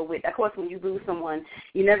to deal with. Of course, when you lose someone,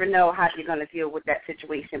 you never know how you're going to deal with that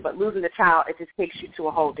situation. But losing a child, it just takes you to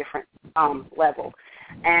a whole different level.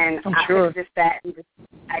 And I could have just sat and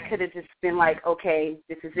I could have just been like, okay,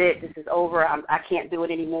 this is it. This is over. I can't do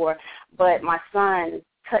it anymore. But my son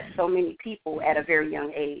touched so many people at a very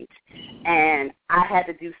young age, and I had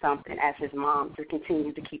to do something as his mom to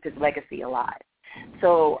continue to keep his legacy alive.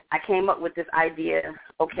 So I came up with this idea.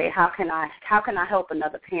 Okay, how can I help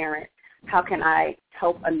another parent? How can I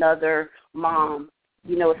help another mom?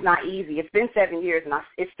 You know, it's not easy. It's been 7 years, and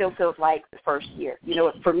it still feels like the first year. You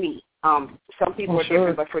know, for me. Some people are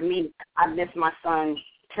different, but for me, I miss my son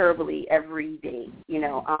terribly every day. You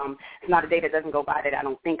know, it's not a day that doesn't go by that I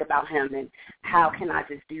don't think about him, and how can I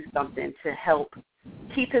just do something to help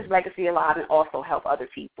keep his legacy alive and also help other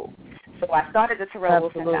people. So I started the Terrell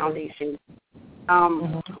Wilson Foundation,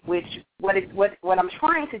 which what I'm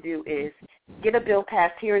trying to do is get a bill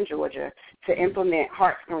passed here in Georgia to implement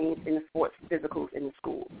heart screens in the sports physicals in the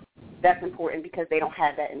schools. That's important because they don't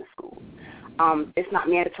have that in the schools. It's not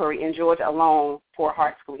mandatory in Georgia alone for a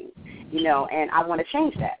heart screen, you know, and I want to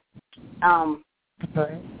change that.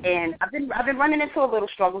 And I've been running into a little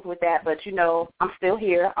struggles with that, but, you know, I'm still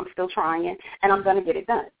here, I'm still trying, and I'm going to get it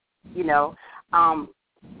done, you know. And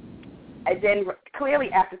then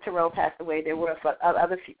clearly after Terrell passed away, there were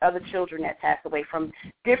other children that passed away from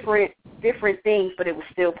different things, but it was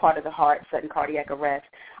still part of the heart, sudden cardiac arrest,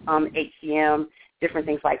 HCM, different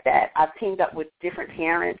things like that. I've teamed up with different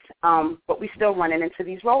parents, but we're still running into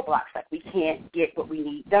these roadblocks. Like we can't get what we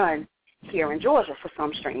need done here in Georgia for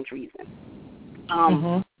some strange reason.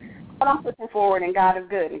 But I'm pushing forward, and God is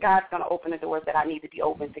good, and God's going to open the doors that I need to be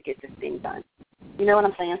open to get this thing done. You know what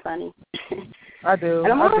I'm saying, Sonny? I do.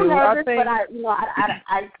 And I'm a little nervous, but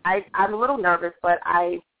I'm a little nervous, but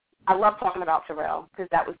I love talking about Terrell because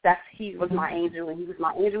he was my angel, and he was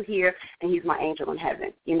my angel here, and he's my angel in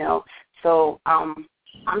heaven. You know, so I'm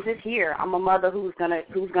just here. I'm a mother who's gonna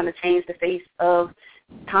change the face of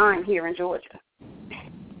time here in Georgia.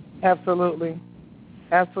 Absolutely,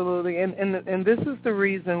 and this is the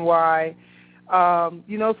reason why.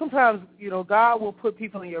 You know, sometimes, you know, God will put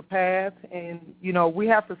people in your path, and, you know, we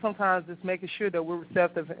have to sometimes just make sure that we're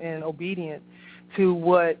receptive and obedient to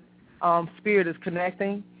what Spirit is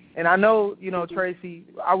connecting. And I know, you know, Tracy,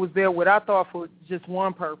 I was there what I thought for just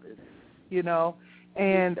one purpose, you know.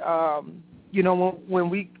 And, you know, when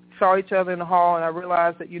we saw each other in the hall and I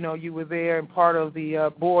realized that, you know, you were there and part of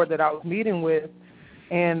the board that I was meeting with,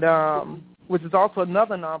 and which is also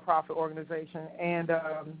another nonprofit organization, and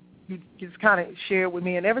you just kind of shared with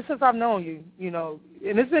me. And ever since I've known you, you know,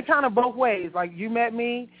 and it's been kind of both ways. Like, you met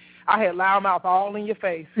me, I had LouddMouth all in your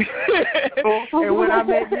face. And when I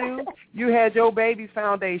met you, you had your baby's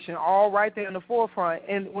foundation all right there in the forefront.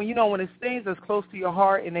 And when, you know, when it's things that's close to your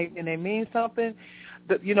heart and they mean something,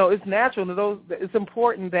 that, you know, it's natural. It's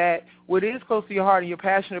important that what is close to your heart and you're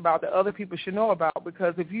passionate about that other people should know about,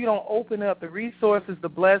 because if you don't open up the resources, the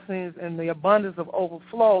blessings, and the abundance of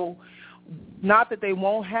overflow, not that they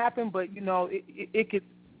won't happen, but, you know, it could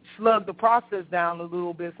slug the process down a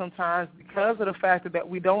little bit sometimes because of the fact that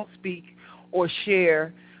we don't speak or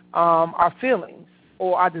share our feelings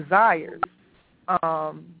or our desires.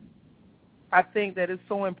 I think that it's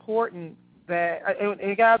so important that,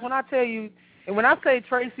 and guys, when I tell you, and when I say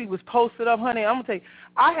Tracy was posted up, honey, I'm going to tell you,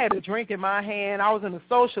 I had a drink in my hand. I was in a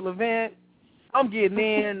social event. I'm getting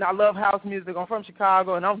in. I love house music. I'm from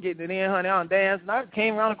Chicago, and I'm getting it in, honey. I'm dancing. I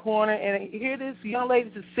came around the corner, and here this young lady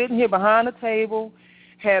just sitting here behind the table,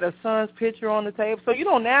 had her son's picture on the table. So, you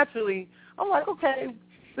know, naturally, I'm like, okay,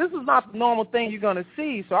 this is not the normal thing you're going to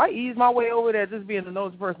see. So I eased my way over there, just being the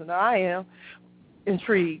nosy person that I am,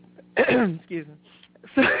 intrigued. Excuse me.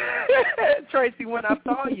 So, Tracy, when I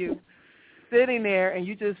saw you sitting there, and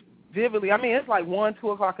you just vividly, I mean, it's like 1,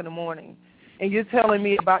 2 o'clock in the morning, and you're telling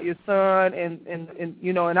me about your son, and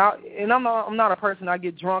you know, and I'm not a person I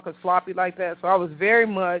get drunk or sloppy like that, so I was very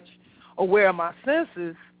much aware of my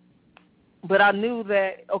senses, but I knew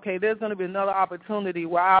that, okay, there's going to be another opportunity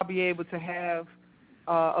where I'll be able to have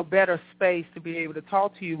a better space to be able to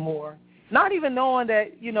talk to you more, not even knowing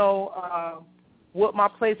that, you know, what my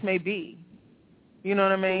place may be, you know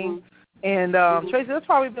what I mean? And Tracy, that's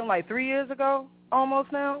probably been like 3 years ago,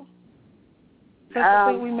 almost now. since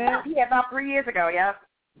I think we met? Yeah, about 3 years ago, yeah.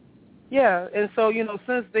 Yeah, and so,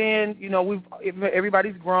 since then,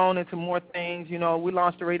 everybody's grown into more things. We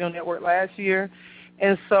launched the radio network last year.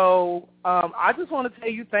 And so I just want to tell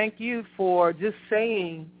you thank you for just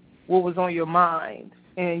saying what was on your mind.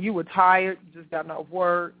 And you were tired, you just got off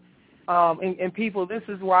work. And people, this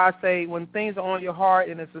is why I say when things are on your heart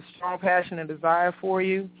and it's a strong passion and desire for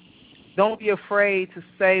you, don't be afraid to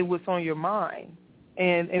say what's on your mind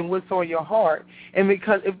and what's on your heart. And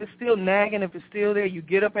because if it's still nagging, if it's still there, you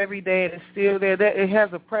get up every day and it's still there, it has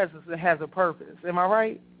a presence, it has a purpose. Am I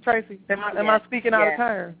right, Tracy? Am I speaking out of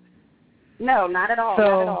turn? No, not at all.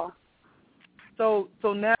 Not at all.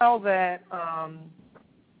 So now that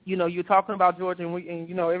you're talking about Georgia,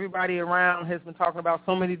 and everybody around has been talking about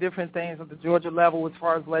so many different things at the Georgia level as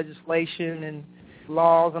far as legislation and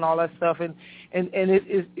laws and all that stuff, and it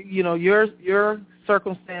is your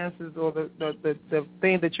circumstances or the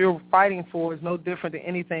thing that you're fighting for is no different than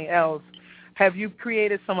anything else. Have you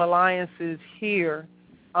created some alliances here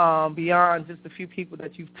beyond just a few people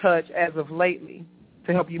that you've touched as of lately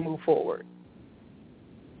to help you move forward?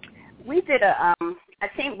 We did a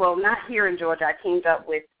team, well, not here in Georgia. I teamed up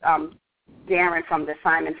with Darren from the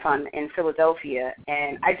Simon Fund in Philadelphia,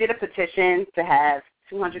 and I did a petition to have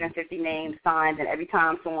 250 names signed, and every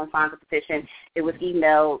time someone signs a petition, it was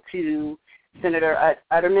emailed to Senator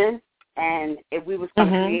Utterman, and we was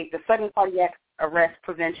going to create the Sudden Cardiac Arrest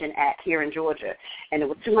Prevention Act here in Georgia. And it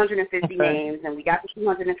was 250 names, and we got the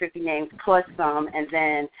 250 names plus some, and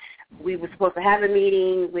then we were supposed to have a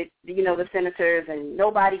meeting with, the senators, and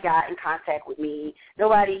nobody got in contact with me.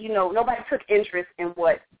 Nobody took interest in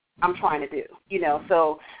what I'm trying to do,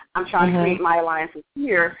 So I'm trying to create my alliances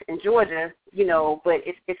here in Georgia, but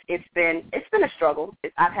it's been a struggle.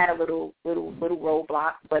 I've had a little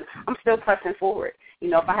roadblock, but I'm still pressing forward.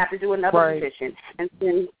 If I have to do another petition and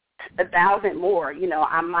send 1,000 more,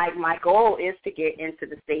 my goal is to get into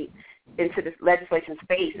the legislation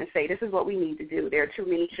space and say, this is what we need to do. There are too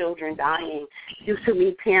many children dying, too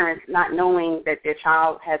many parents not knowing that their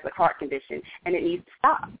child has a heart condition, and it needs to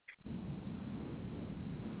stop.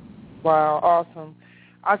 Wow, awesome.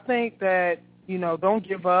 I think that, don't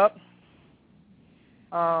give up.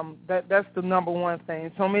 That's the number one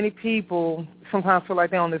thing. So many people sometimes feel like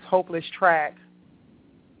they're on this hopeless track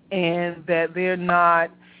and that they're not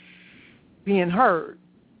being heard.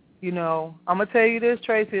 I'm going to tell you this,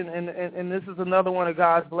 Tracy, and this is another one of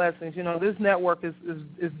God's blessings. This network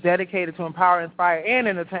is dedicated to empower, inspire, and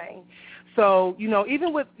entertain. So,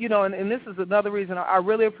 even with, and this is another reason I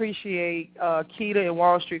really appreciate Keita and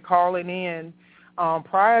Wall Street calling in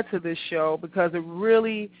prior to this show, because it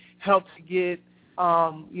really helps to get,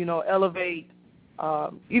 elevate,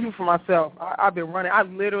 even for myself. I've been running. I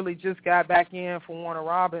literally just got back in from Warner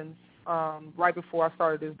Robins right before I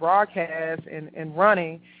started this broadcast and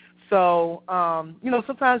running. So,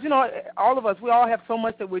 sometimes, all of us, we all have so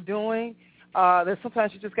much that we're doing that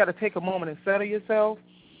sometimes you just got to take a moment and settle yourself.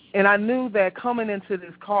 And I knew that coming into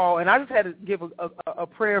this call, and I just had to give a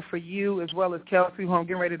prayer for you as well as Kelsey, who I'm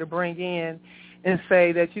getting ready to bring in, and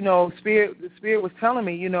say that, the Spirit was telling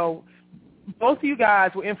me, both of you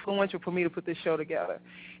guys were influential for me to put this show together.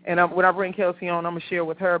 And when I bring Kelsey on, I'm going to share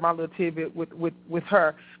with her my little tidbit with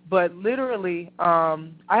her. But literally, I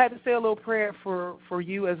had to say a little prayer for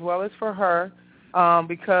you as well as for her,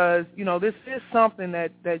 because, this is something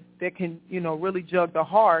that can, really jug the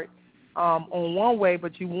heart on one way,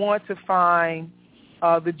 but you want to find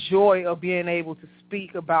the joy of being able to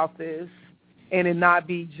speak about this and it not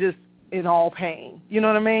be just in all pain. You know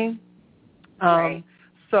what I mean? Right.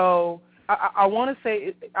 So I want to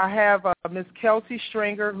say I have Ms. Kelsey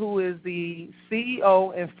Stringer, who is the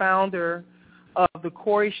CEO and founder of the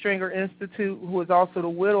Corey Stringer Institute, who is also the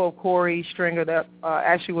widow of Corey Stringer that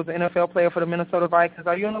actually was an NFL player for the Minnesota Vikings.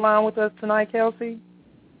 Are you on the line with us tonight, Kelsey?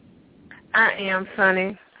 I am,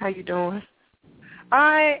 Sonny. How you doing?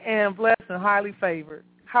 I am blessed and highly favored.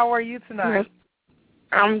 How are you tonight?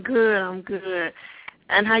 I'm good.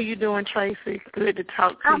 And how you doing, Tracy? Good to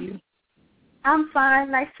talk to you. I'm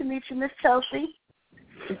fine. Nice to meet you, Miss Chelsea.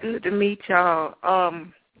 Good to meet y'all.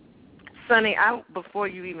 Sonny, before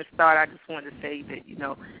you even start, I just wanted to say that,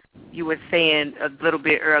 you were saying a little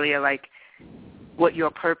bit earlier, like, what your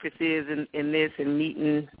purpose is in this and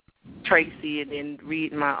meeting Tracy and then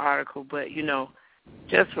reading my article. But,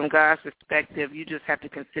 just from God's perspective, you just have to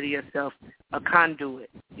consider yourself a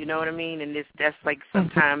conduit. You know what I mean? And that's like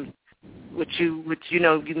sometimes what you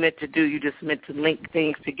meant to do. You just meant to link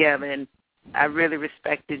things together. And I really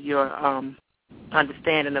respected your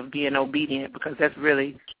understanding of being obedient, because that's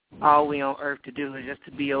really all we on earth to do is just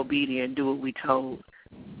to be obedient and do what we told.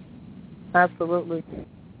 Absolutely.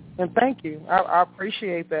 And thank you. I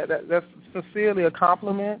appreciate that. That's sincerely a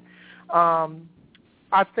compliment.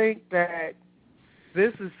 I think that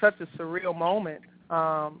this is such a surreal moment.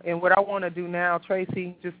 And what I want to do now,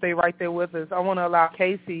 Tracy, just stay right there with us. I want to allow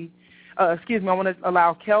I want to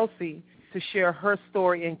allow Kelsey to share her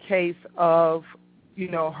story in case of,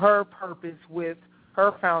 her purpose with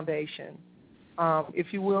her foundation.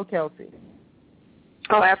 If you will, Kelsey.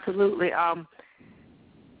 Oh, absolutely.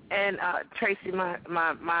 And Tracy,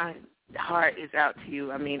 my heart is out to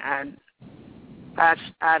you. I mean, I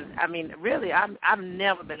mean, really, I've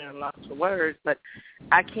never been at a loss for words, but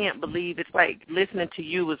I can't believe it's like listening to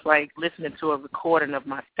you was like listening to a recording of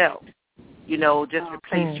myself. Just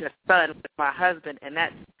replace your son with my husband, and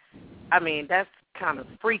that's kind of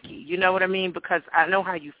freaky. You know what I mean? Because I know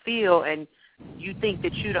how you feel, and you think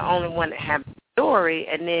that you're the only one that has the story,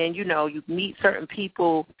 and then you meet certain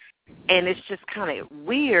people, and it's just kind of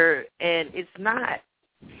weird, and it's not.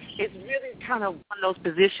 It's really kind of one of those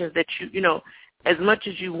positions that as much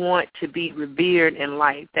as you want to be revered in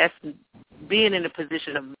life, that's being in a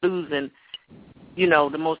position of losing,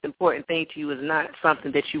 the most important thing to you is not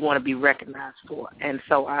something that you want to be recognized for. And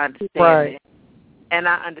so I understand that. And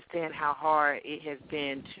I understand how hard it has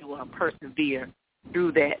been to persevere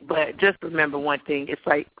through that. But just remember one thing, it's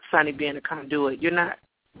like Sonny being a conduit. You're not,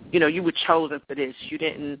 you were chosen for this. You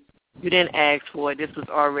didn't ask for it. This was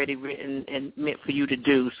already written and meant for you to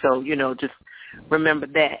do. So, just remember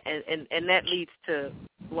that. And that leads to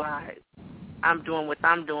why I'm doing what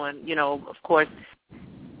I'm doing. Of course,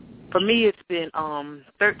 for me it's been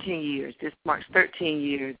 13 years. This marks 13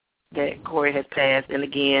 years that Corey has passed. And,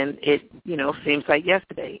 again, it, seems like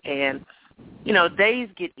yesterday. And, days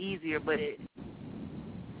get easier, but it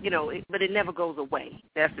never goes away.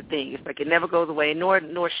 That's the thing. It's like it never goes away, nor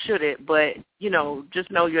should it. But,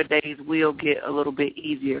 just know your days will get a little bit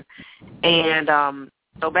easier. And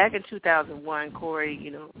so back in 2001, Corey,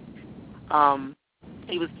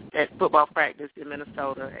 he was at football practice in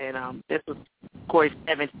Minnesota, and this was Corey's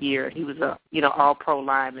 7th year. He was a, all-pro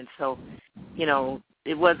lineman. So,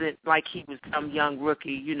 it wasn't like he was some young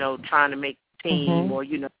rookie, trying to make the team or,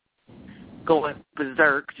 going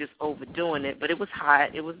berserk, just overdoing it. But it was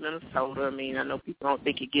hot. It was Minnesota. I mean, I know people don't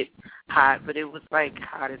think it gets hot, but it was like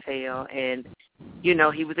hot as hell. And, he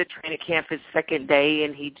was at training camp his second day,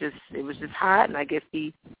 and it was just hot. And I guess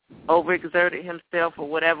he overexerted himself or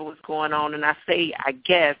whatever was going on. And I say, I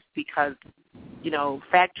guess, because,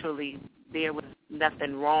 factually there was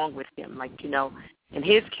nothing wrong with him. Like, in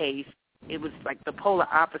his case, it was like the polar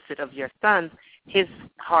opposite of your son's. His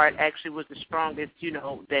heart actually was the strongest,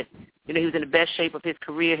 that, he was in the best shape of his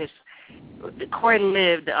career. Corey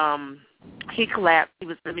lived, he collapsed.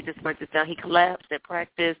 Let me just break this down. He collapsed at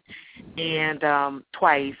practice and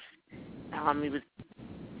twice. He was,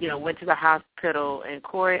 went to the hospital, and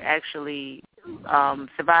Corey actually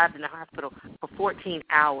survived in the hospital for 14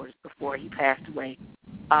 hours before he passed away.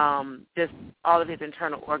 Just all of his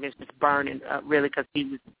internal organs just burning, really, because he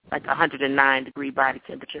was like 109-degree body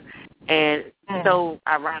temperature. And so,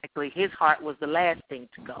 ironically, his heart was the last thing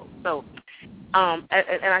to go. So, and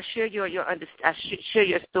I share share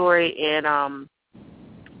your story, and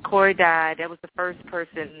Corey died. That was the first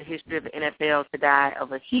person in the history of the NFL to die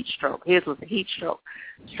of a heat stroke. His was a heat stroke.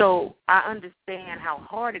 So I understand how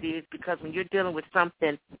hard it is, because when you're dealing with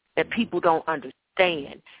something that people don't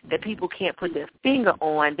understand, that people can't put their finger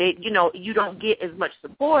on, they, you don't get as much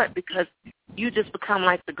support, because you just become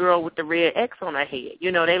like the girl with the red X on her head.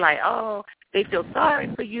 They like, oh, they feel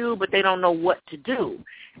sorry for you, but they don't know what to do.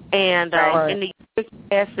 And in the years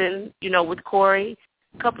passing, with Corey,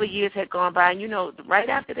 a couple of years had gone by, and, right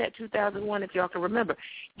after that, 2001, if y'all can remember,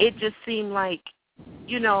 it just seemed like,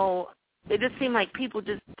 people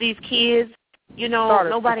just, these kids,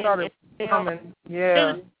 nobody coming.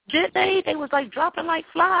 Yeah. They was like dropping like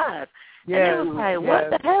flies. Yeah. And it was like, what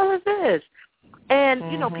the hell is this? And,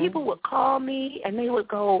 people would call me, and they would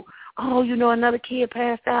go, oh, another kid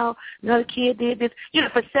passed out, another kid did this,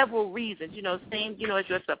 for several reasons, same, as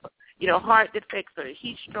yourself, heart defects or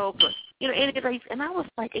heat stroke or, anything. And I was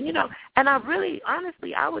like, and I really,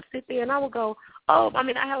 honestly, I would sit there and I would go, oh, I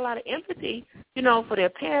mean, I had a lot of empathy, for their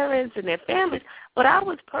parents and their families, but I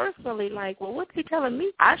was personally like, well, what's he telling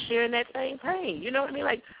me? I share in that same pain, you know what I mean?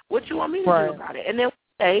 Like, what you want me to do about it? And then one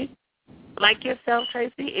day, like yourself,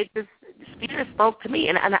 Tracy, it just, the Spirit spoke to me,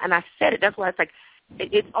 and I said it. That's why it's like,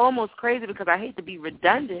 it's almost crazy, because I hate to be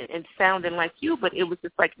redundant and sounding like you, but it was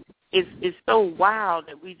just like, it's so wild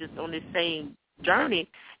that we just on this same journey.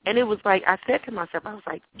 And it was like, I said to myself, I was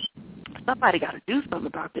like, somebody got to do something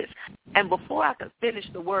about this. And before I could finish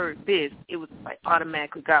the word this, it was like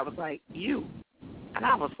automatically God was like, you. And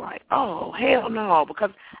I was like, oh, hell no, because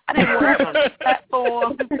I didn't want to on the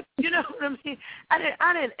platform. You know what I mean? I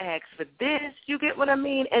didn't ask for this. You get what I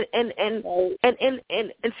mean? And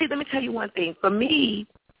see, let me tell you one thing. For me,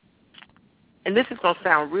 and this is going to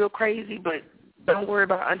sound real crazy, but don't worry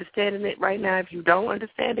about understanding it right now if you don't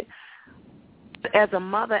understand it. As a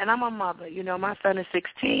mother, and I'm a mother, you know, my son is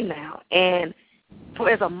 16 now, and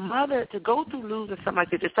as a mother to go through losing something like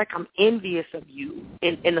this, it's like I'm envious of you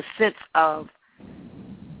in the sense of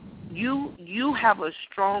you have a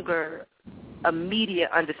stronger immediate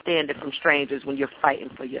understanding from strangers when you're fighting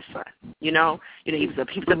for your son. You know he was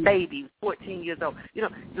a baby, 14 years old. You know,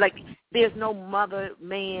 like there's no mother,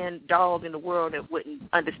 man, dog in the world that wouldn't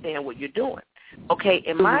understand what you're doing. Okay,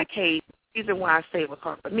 in my case, the reason why I say it was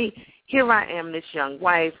hard for me, here I am, this young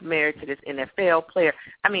wife, married to this NFL player.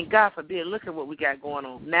 I mean, God forbid, look at what we got going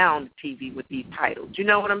on now on the TV with these titles. You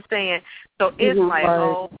know what I'm saying? So it's like,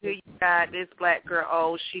 oh, here you got this black girl,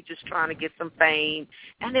 oh, she just trying to get some fame.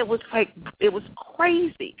 And it was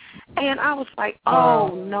crazy. And I was like,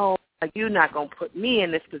 oh, no, you're not going to put me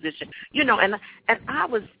in this position. You know, and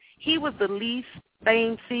he was the least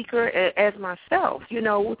fame seeker as myself, you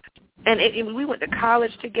know. And we went to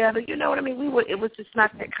college together, you know what I mean? It was just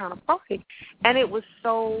not that kind of party. And it was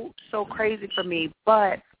so crazy for me.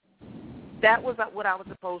 But that was what I was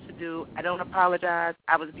supposed to do. I don't apologize.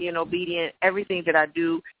 I was being obedient. Everything that I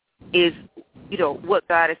do is, you know, what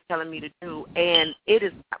God is telling me to do. And it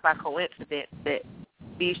is not by coincidence that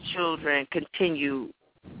these children continue,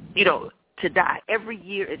 you know, to die. Every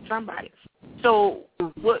year it's somebody. So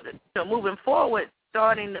moving forward,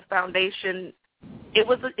 starting the foundation, it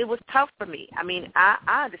was tough for me. I mean, I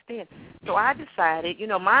understand. So I decided, you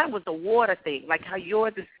know, mine was the water thing, like how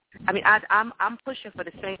yours is. I mean, I'm pushing for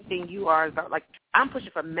the same thing you are about. Like I'm pushing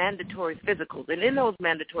for mandatory physicals, and in those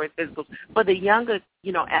mandatory physicals for the younger,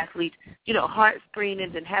 you know, athletes, you know, heart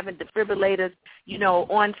screenings and having defibrillators, you know,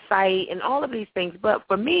 on site and all of these things. But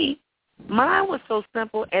for me, mine was so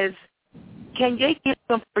simple as, can they get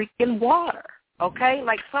some freaking water? Okay,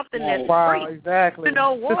 like something that's free. Exactly. You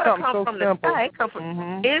know, water comes so from simple. the sky. It comes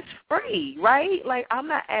from, It's free, right? Like I'm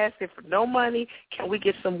not asking for no money. Can we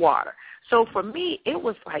get some water? So for me, it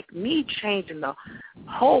was like me changing the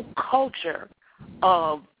whole culture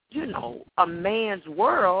of, you know, a man's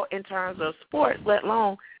world in terms of sports, let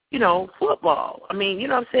alone, you know, football. I mean, you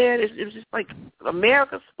know what I'm saying? It was just like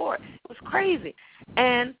America's sport. It was crazy.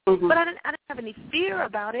 And but I didn't have any fear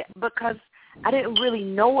about it because I didn't really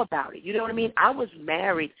know about it. You know what I mean? I was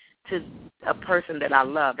married to a person that I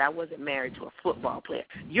loved. I wasn't married to a football player.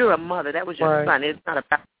 You're a mother. That was your son. It's not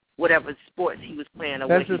about whatever sports he was playing or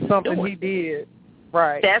what he was doing. That's just something he did.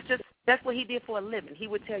 Right. That's what he did for a living. He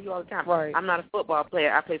would tell you all the time, right. I'm not a football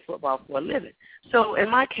player. I play football for a living. So in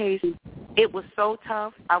my case, it was so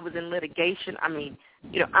tough. I was in litigation. I mean,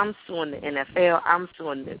 you know, I'm suing the NFL. I'm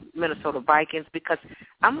suing the Minnesota Vikings because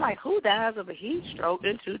I'm like, who dies of a heat stroke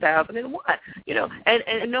in 2001? You know,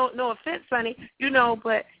 and no offense, Sonny, you know,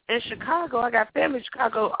 but in Chicago, I got family in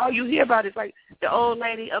Chicago. All you hear about is like the old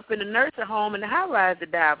lady up in the nursing home in the high rise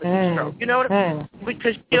that died of a heat stroke. You know what I mean?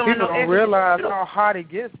 Because people don't realize how hot it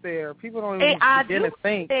gets there. People don't even begin to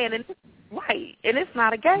think. Right, and it's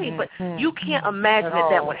not a game, but you can't imagine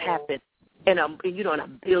that would happen in a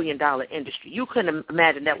 $1 billion industry. You couldn't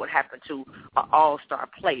imagine that would happen to an all-star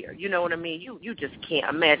player. You know what I mean? You just can't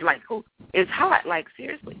imagine. Like, who is hot? Like,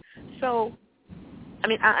 seriously. So, I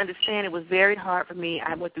mean, I understand it was very hard for me.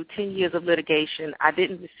 I went through 10 years of litigation. I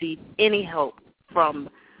didn't receive any help from,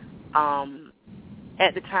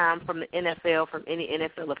 at the time, from the NFL, from any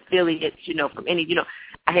NFL affiliates, you know, from any, you know.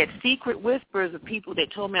 I had secret whispers of people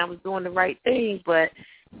that told me I was doing the right thing, but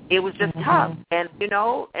it was just tough. And, you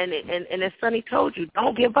know, and as Sonny told you,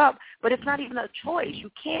 don't give up. But it's not even a choice.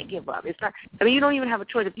 You can't give up. It's not. I mean, you don't even have a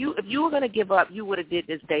choice. If you were going to give up, you would have did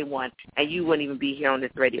this day one, and you wouldn't even be here on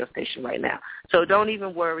this radio station right now. So don't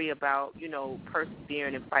even worry about, you know,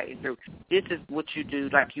 persevering and fighting through. This is what you do,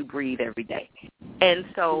 like you breathe every day. And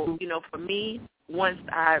so, you know, for me,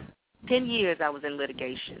 10 years I was in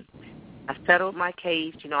litigation. I settled my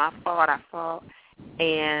case. You know, I fought.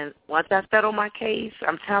 And once I settled my case,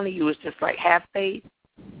 I'm telling you, it's just like have faith.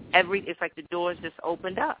 It's like the doors just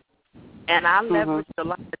opened up. And I leveraged a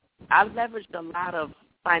lot of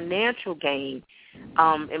financial gain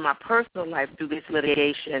in my personal life through this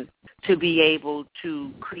litigation to be able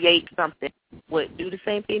to create something, do the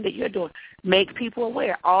same thing that you're doing, make people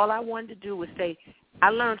aware. All I wanted to do was say, I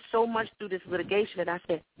learned so much through this litigation that I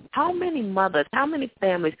said, how many mothers, how many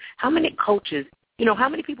families, how many coaches how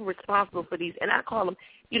many people are responsible for these? And I call them,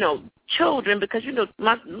 children, because,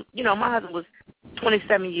 my husband was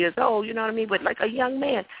 27 years old, you know what I mean? But like a young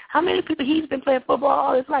man, how many people, he's been playing football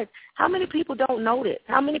all his life. How many people don't know this?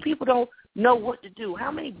 How many people don't know what to do?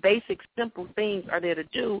 How many basic, simple things are there to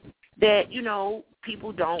do that,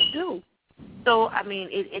 people don't do? So, I mean,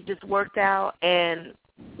 it just worked out. And,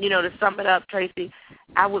 to sum it up, Tracy,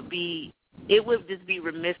 it would just be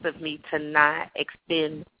remiss of me to not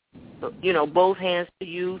extend, both hands to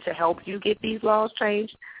you to help you get these laws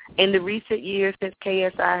changed. In the recent years since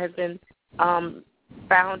KSI has been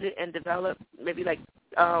founded and developed, maybe like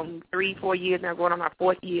 3-4 years now, going on my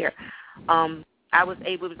 4th year, I was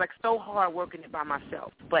able, it was like so hard working it by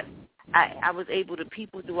myself, but I was able to,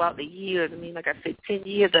 people throughout the years, I mean, like I said, 10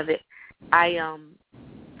 years of it, I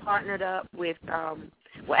partnered up with,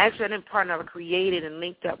 I didn't partner, I created and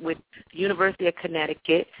linked up with the University of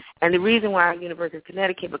Connecticut. And the reason why University of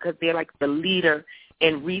Connecticut, because they're like the leader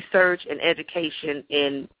in research and education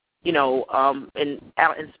in, in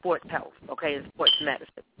sports health, okay, in sports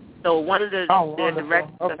medicine. So one of the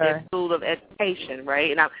directors of their School of Education,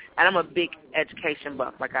 right? And I'm a big education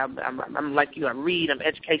buff. Like I'm like you. I read. I'm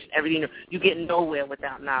education. Everything. You get nowhere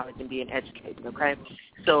without knowledge and being educated. Okay.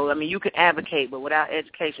 So I mean, you can advocate, but without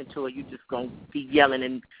education to it, you're just gonna be yelling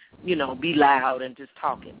and be loud and just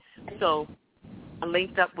talking. So I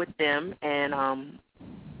linked up with them, and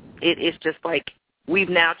it's just like we've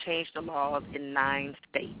now changed the laws in 9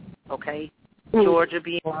 states. Okay. Georgia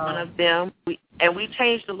being one of them. We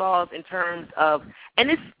changed the laws in terms of, and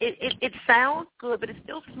it sounds good, but it's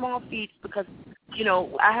still small feats because,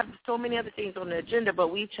 I have so many other things on the agenda, but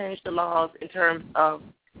we've changed the laws in terms of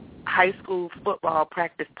high school football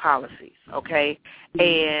practice policies, okay?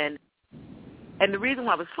 And the reason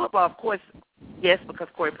why it was football, of course, yes, because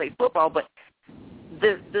Corey played football, but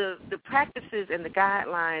the practices and the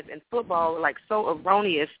guidelines in football are like so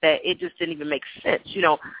erroneous that it just didn't even make sense.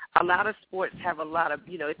 A lot of sports have a lot of,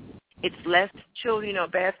 it's less children,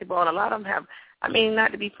 basketball, and a lot of them have, I mean,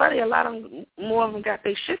 not to be funny, a lot of them, more of them got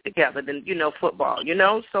their shit together than, football,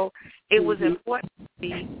 so it was important to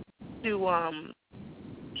me to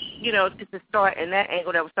start in that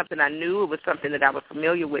angle. That was something I knew. It was something that I was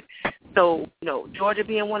familiar with. So, Georgia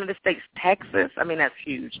being one of the states, Texas, I mean, that's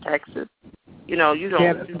huge, Texas. You don't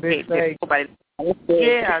get nobody.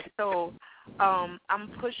 Yeah, so I'm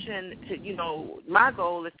pushing to, my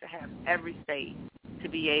goal is to have every state to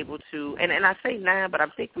be able to, and I say 9, but I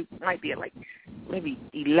think we might be at like maybe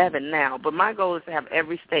 11 now, but my goal is to have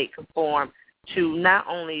every state conform to not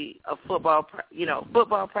only a football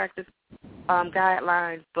practice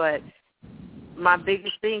guidelines, but my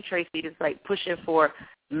biggest thing, Tracy, is like pushing for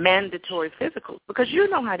mandatory physicals, because you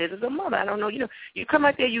know how it is as a mother. I don't know, you come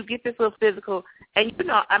out there, you get this little physical, and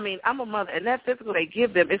I mean, I'm a mother, and that physical they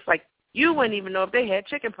give them, it's like you wouldn't even know if they had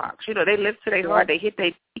chicken pox. They lift to their heart, they hit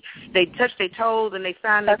they touch their toes, and they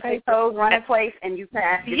sign their paper. Touch their toes, run in place, and you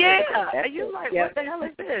pass. Yeah, and you're like, what the hell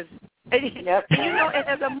is this? And, and as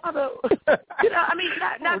a mother, I mean,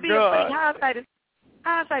 not being afraid,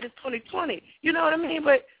 hindsight is 20/20. You know what I mean?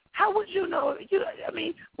 But how would you know? I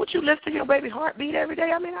mean, would you listen to your baby heartbeat every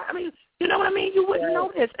day? I mean, you know what I mean? You wouldn't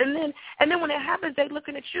know this. And then when it happens, they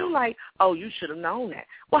looking at you like, oh, you should have known that.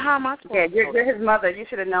 Well, how am I supposed to know? Yeah, you're his mother. You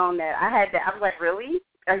should have known that. I had that. I was like, really?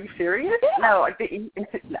 Are you serious? Yeah. No, I can't.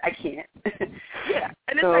 Yeah,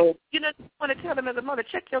 and it's like, you want to tell them as a mother,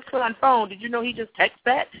 check your son's phone. Did you know he just texted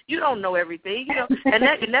that? You don't know everything, and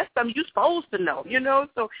that's something you're supposed to know,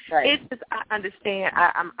 So It's just, I understand.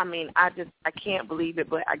 I can't believe it,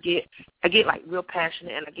 but I get like real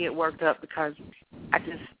passionate and I get worked up because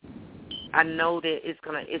I know that it's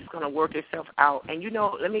gonna work itself out. And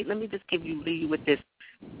let me just give you lead with this.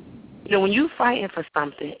 When you're fighting for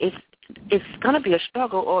something, it's going to be a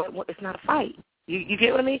struggle, or it's not a fight. You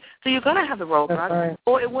get what I mean? So you're going to have the roadblocks,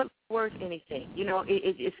 or it wouldn't be worth anything.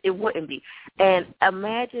 It wouldn't be. And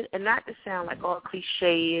imagine, and not to sound like all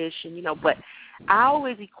cliche-ish, but I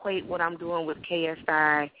always equate what I'm doing with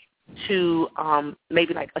KSI to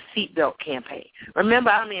maybe like a seatbelt campaign. Remember,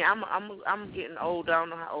 I mean, I'm getting older. I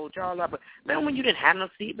don't know how old y'all are, but remember when you didn't have no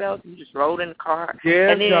seatbelts, you just rode in the car,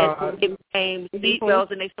 and then it became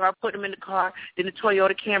seatbelts, and they started putting them in the car. Then the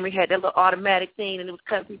Toyota Camry had that little automatic thing, and it was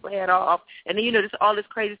cutting people's head off. And then just all this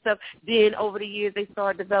crazy stuff. Then over the years, they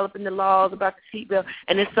started developing the laws about the seatbelt,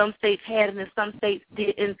 and then some states had it, and some states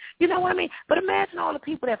didn't. You know what I mean? But imagine all the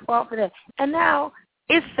people that fought for that, and now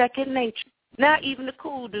it's second nature. Now even the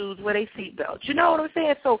cool dudes wear their seatbelts. You know what I'm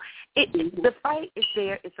saying? So the fight is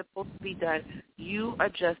there. It's supposed to be done. You are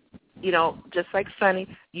just, just like Sonny,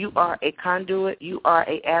 you are a conduit. You are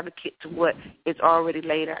an advocate to what is already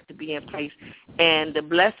laid out to be in place. And the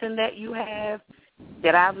blessing that you have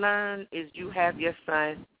that I've learned is you have your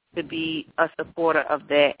son to be a supporter of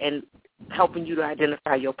that and helping you to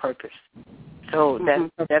identify your purpose. So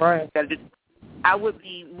that's right. I would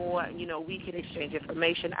be more, we can exchange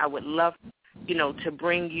information. I would love, to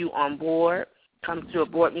bring you on board, come to a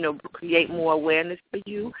board, create more awareness for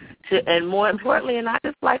you, and more importantly, and I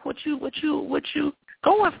just like what you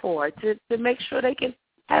going for, to make sure they can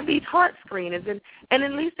have these heart screenings, and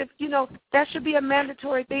at least if that should be a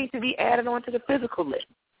mandatory thing to be added onto the physical list.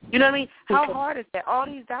 You know what I mean? How hard is that? All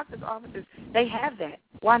these doctors' offices, they have that.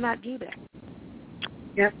 Why not do that?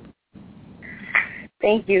 Yep.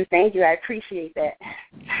 Thank you. I appreciate that.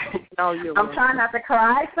 No, you're welcome. I'm trying not to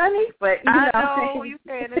cry, Sonny, but I know you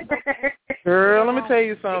saying it. Girl, let me tell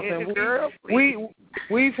you something.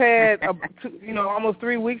 We've had almost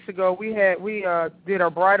 3 weeks ago we did our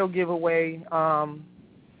bridal giveaway.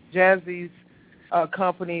 Jazzy's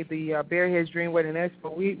company, the Bearheads Dream Wedding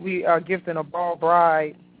Expo. We are gifting a ball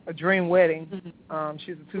bride a dream wedding.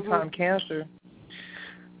 She's a 2-time cancer.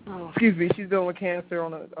 She's dealing with cancer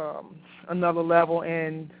on another level,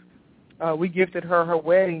 and we gifted her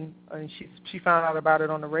wedding, and she found out about it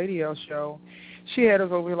on the radio show. She had us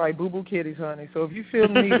over like boo-boo kitties, honey. So if you feel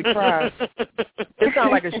the need to cry, it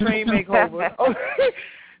sounds like a stream makeover.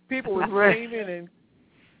 People were screaming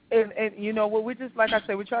and you know what, we just, like I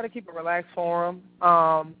said, we try to keep a relaxed forum.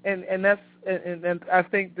 And I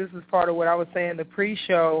think this is part of what I was saying the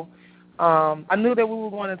pre-show. I knew that we were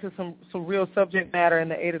going into some real subject matter in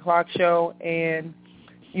the 8 o'clock show, and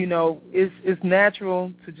it's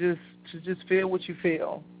natural to just feel what you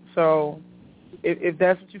feel. So if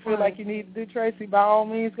that's what you feel like you need to do, Tracy, by all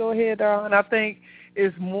means, go ahead. And I think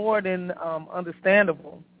it's more than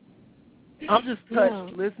understandable. I'm just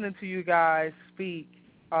touched listening to you guys speak.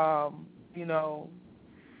 About.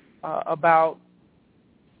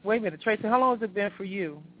 Wait a minute, Tracy. How long has it been for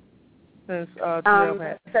you since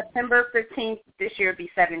September 15th this year? Will be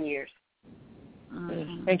 7 years.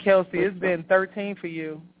 And Kelsey, it's been 13 for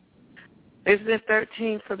you. It's been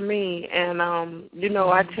 13 for me, and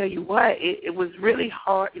I tell you what, it was really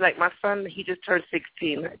hard. Like my son, he just turned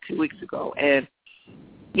 16 like 2 weeks ago, and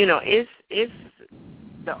it's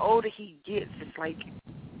the older he gets, it's like,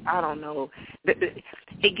 I don't know.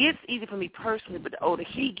 It gets easy for me personally, but the older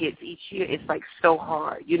he gets each year, it's like so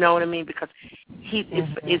hard. You know what I mean? Because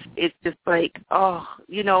it's just like,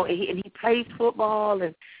 and he plays football,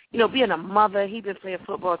 and being a mother, he's been playing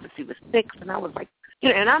football since he was 6, and I was like,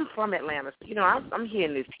 and I'm from Atlanta, so I'm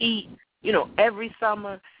hearing this heat, every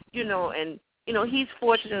summer, and he's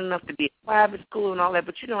fortunate enough to be at private school and all that,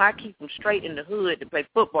 but I keep him straight in the hood to play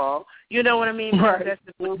football. You know what I mean? Right. That's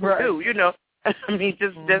just what we do. I mean,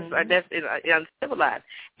 that's uncivilized,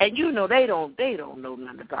 and they don't know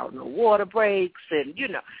nothing about no water breaks, and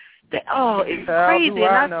it's crazy.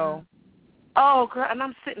 I know. Oh, girl, and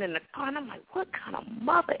I'm sitting in the car, and I'm like, what kind of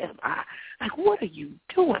mother am I? Like, what are you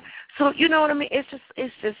doing? So you know what I mean? It's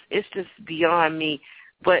just beyond me.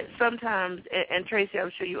 But sometimes, and Tracy,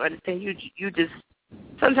 I'm sure you understand. You just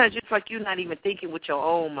sometimes it's like you're not even thinking with your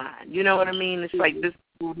own mind. You know what I mean? It's like this.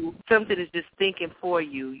 Something is just thinking for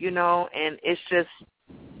you, and it's just,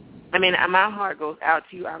 I mean, my heart goes out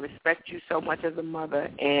to you. I respect you so much as a mother,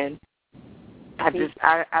 and I couldn't,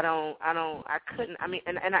 I mean,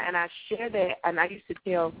 and I share that, and I used to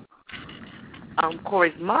tell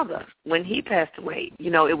Corey's mother when he passed away,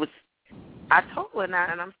 it was, I told her,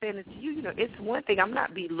 and I'm saying it to you, it's one thing, I'm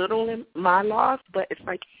not belittling my loss, but it's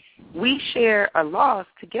like we share a loss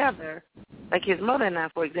together, like his mother and I,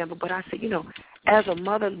 for example, but I said, as a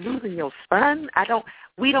mother losing your son,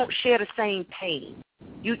 we don't share the same pain.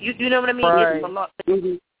 You know what I mean? Right. It's a lot.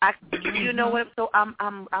 You know what? So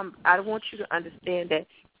I want you to understand that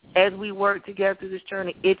as we work together through this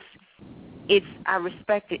journey, it's I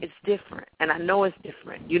respect it. It's different, and I know it's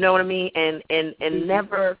different. You know what I mean? And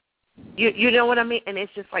never, you know what I mean? And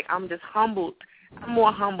it's just like I'm just humbled. I'm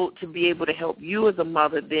more humbled to be able to help you as a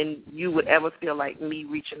mother than you would ever feel like me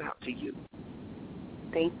reaching out to you.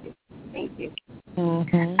 Thank you.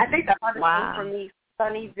 Mm-hmm. I think the hardest thing for me,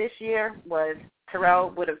 Sonny, this year was Terrell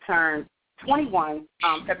would have turned 21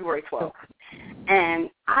 February 12th, and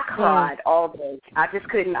I cried all day. I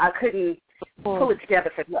couldn't pull it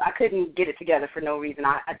together I couldn't get it together for no reason.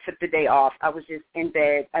 I took the day off. I was just in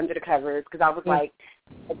bed under the covers because I was like,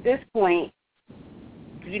 at this point,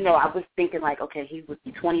 I was thinking like, okay, he would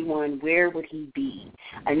be 21. Where would he be?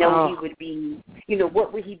 I know he would be,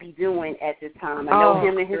 what would he be doing at this time? I know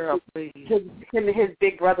him and his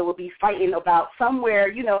big brother would be fighting about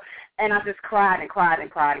somewhere, and I just cried and cried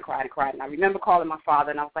and cried and cried and cried. And I remember calling my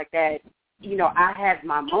father, and I was like, Dad, I have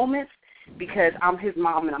my moments, because I'm his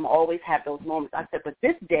mom and I'm always have those moments. I said, but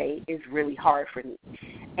this day is really hard for me.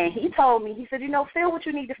 And he told me, he said, feel what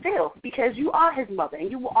you need to feel because you are his mother and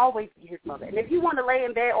you will always be his mother. And if you want to lay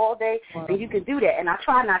in bed all day, then you can do that. And I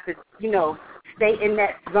try not to, stay in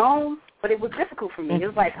that zone, but it was difficult for me. It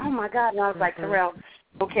was like, oh, my God. And I was like, Terrell,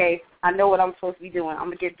 okay, I know what I'm supposed to be doing. I'm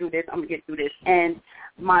going to get through this. And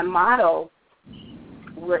my motto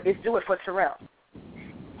is do it for Terrell.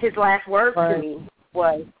 His last words to me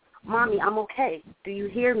was, Mommy, I'm okay. Do you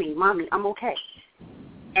hear me? Mommy, I'm okay.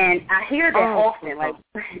 And I hear that often. Like,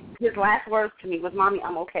 his last words to me was, Mommy,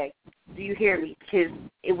 I'm okay. Do you hear me? Because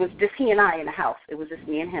it was just he and I in the house. It was just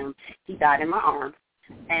me and him. He died in my arms.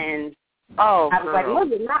 And I was like, no,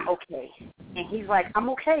 you're not okay. And he's like, I'm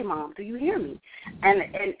okay, Mom. Do you hear me? And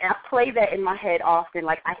I play that in my head often.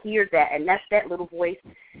 Like, I hear that, and that's that little voice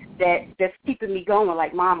that's keeping me going.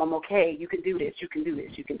 Like, Mom, I'm okay. You can do this. You can do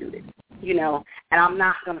this. You can do this. And I'm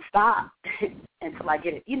not going to stop until I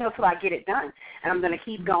get it, until I get it done. And I'm going to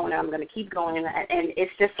keep going, and I'm going to keep going. And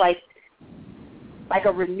it's just like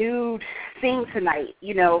a renewed thing tonight.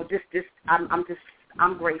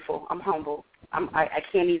 I'm grateful. I'm humble. I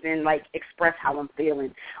can't even, express how I'm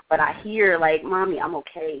feeling. But I hear, Mommy, I'm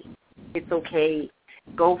okay. It's okay.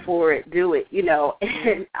 Go for it. Do it,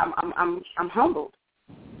 and I'm humbled.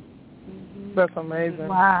 That's amazing.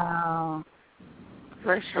 Wow.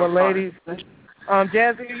 For sure. Well, ladies,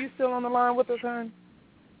 Jazzy, are you still on the line with us, hon?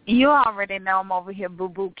 You already know I'm over here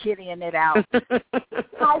boo-boo kittying it out.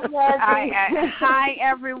 Hi, Jazzy. Hi,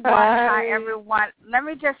 everyone. Hi, everyone. Let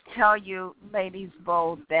me just tell you, ladies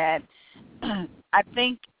both, that I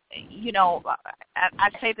think, I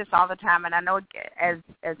say this all the time, and I know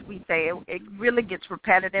as we say, it really gets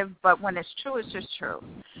repetitive, but when it's true, it's just true.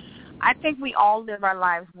 I think we all live our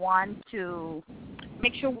lives, one, to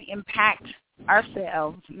make sure we impact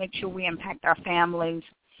ourselves, make sure we impact our families,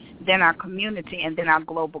 then our community, and then our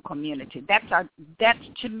global community. That's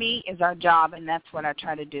to me is our job, and that's what I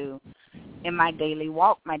try to do in my daily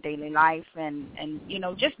walk, my daily life, and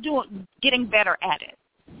just getting better at it.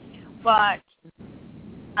 But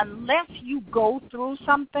unless you go through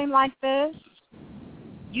something like this,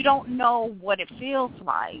 you don't know what it feels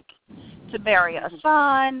like to bury a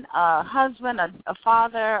son, a husband, a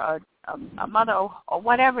father, a mother, or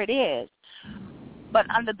whatever it is. But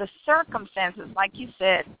under the circumstances, like you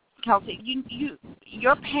said, Kelsey,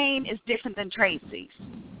 your pain is different than Tracy's,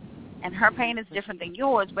 and her pain is different than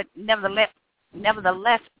yours. But nevertheless,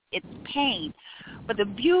 it's pain. But the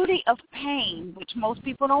beauty of pain, which most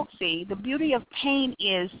people don't see, the beauty of pain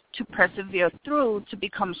is to persevere through, to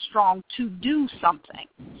become strong, to do something.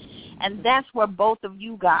 And that's where both of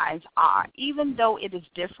you guys are. Even though it is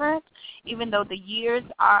different, even though the years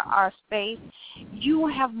are spaced, you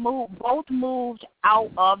have both moved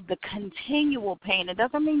out of the continual pain. It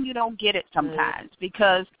doesn't mean you don't get it sometimes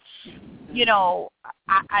because,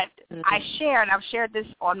 I share, and I've shared this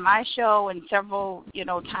on my show and several,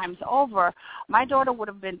 times over. My daughter would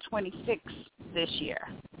have been 26 this year.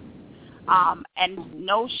 And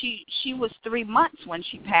no, she was 3 months when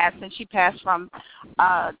she passed, and she passed from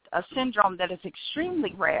a syndrome that is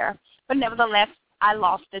extremely rare. But nevertheless, I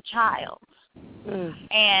lost a child.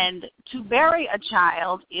 And to bury a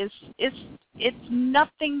child it's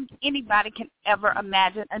nothing anybody can ever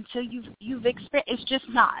imagine until you've experienced. It's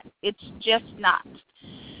just not.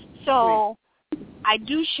 So I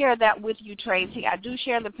do share that with you, Tracy. I do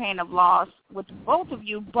share the pain of loss with both of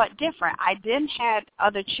you, but different. I then had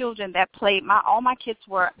other children that played. All my kids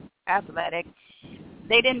were athletic.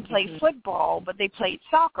 They didn't play football, but they played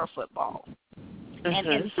soccer football. And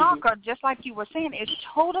in soccer, just like you were saying, it's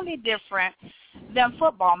totally different than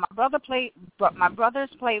football. My brothers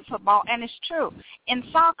played football, and it's true. In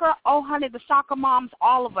soccer, oh, honey, the soccer moms,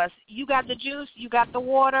 all of us, you got the juice, you got the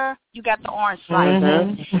water, you got the orange slice.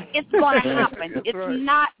 It's going to happen. It's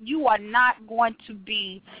right. You are not going to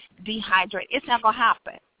be dehydrated. It's not going to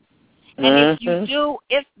happen. And if you do,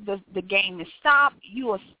 if the game is stopped,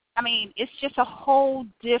 it's just a whole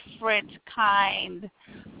different kind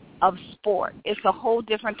of sport. It's a whole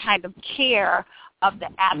different kind of care of the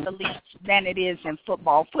athletes than it is in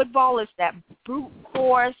football. Football is that brute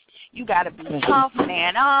force. You got to be tough,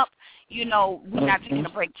 man up. We're not taking a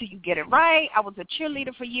break till you get it right. I was a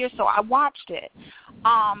cheerleader for years, so I watched it.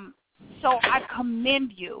 So I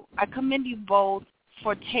commend you. I commend you both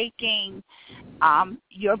for taking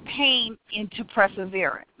your pain into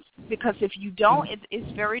perseverance. Because if you don't,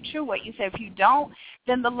 it's very true what you said. If you don't,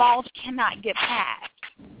 then the laws cannot get passed.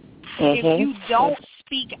 If you don't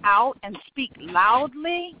speak out and speak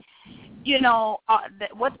loudly,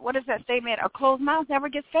 what is that statement? A closed mouth never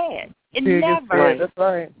gets fed. It never. That's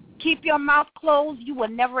right. Keep your mouth closed. You will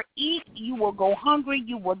never eat. You will go hungry.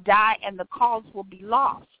 You will die, and the cause will be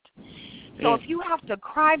lost. So if you have to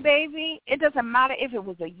cry, baby, it doesn't matter if it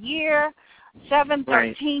was a year, 7,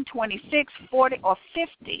 13, 26, 40, or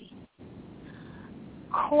 50.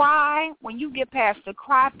 Cry. When you get past the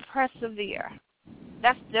cry, persevere.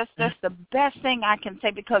 That's the best thing I can say,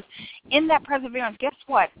 because in that perseverance, guess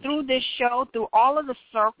what? Through this show, through all of the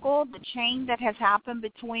circle, the chain that has happened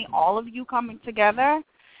between all of you coming together,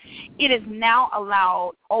 it has now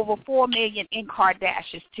allowed over 4 million in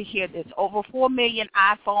Kardashians to hear this, over 4 million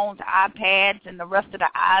iPhones, iPads, and the rest of the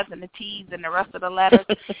I's and the T's and the rest of the letters.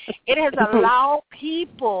 It has allowed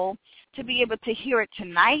people to be able to hear it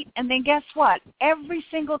tonight. And then guess what? Every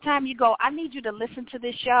single time you go, I need you to listen to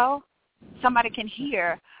this show, somebody can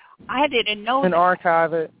hear. I didn't know and that.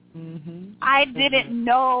 Archive it. I didn't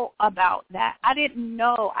know about that. I didn't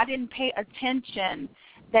know. I didn't pay attention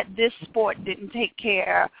that this sport didn't take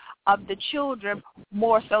care of the children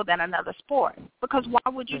more so than another sport. Because why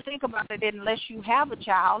would you think about it unless you have a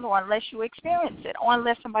child, or unless you experience it, or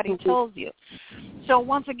unless somebody tells you? So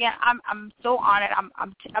once again, I'm so honored.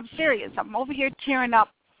 I'm serious. I'm over here tearing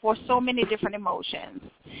up for so many different emotions.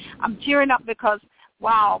 I'm tearing up because,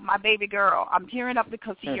 wow, my baby girl. I'm tearing up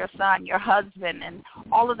because of your son, your husband, and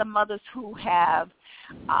all of the mothers who have,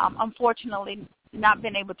 unfortunately, not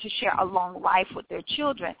been able to share a long life with their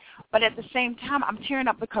children. But at the same time, I'm tearing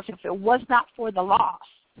up because if it was not for the loss,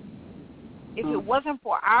 if it wasn't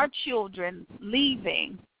for our children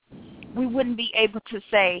leaving, we wouldn't be able to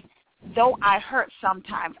say, though I hurt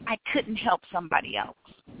sometimes, I couldn't help somebody else.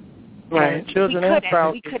 Right. Children and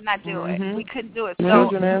spouses. We could not do it. We couldn't do it. So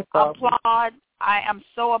applaud. I am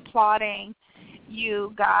so applauding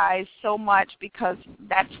you guys so much, because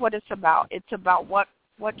that's what it's about. It's about what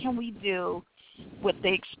can we do with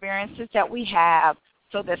the experiences that we have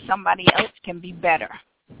so that somebody else can be better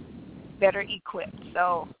equipped.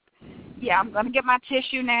 So, yeah, I'm going to get my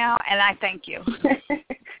tissue now, and I thank you.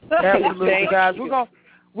 Absolutely, guys.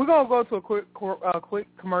 We're gonna go to a quick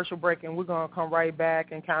commercial break, and we're gonna come right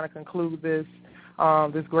back and kind of conclude this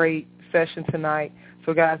this great session tonight.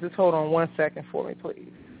 So, guys, just hold on 1 second for me,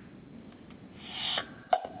 please.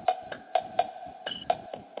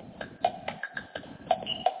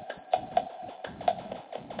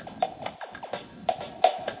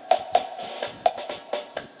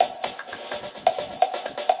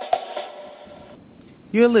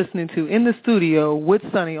 You're listening to In the Studio with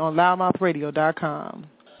Sonny on LouddMouthRadio.com.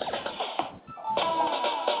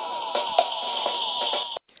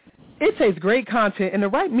 It takes great content and the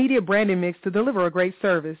right media branding mix to deliver a great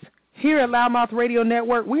service. Here at LouddMouth Radio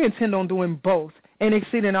Network, we intend on doing both and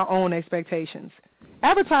exceeding our own expectations.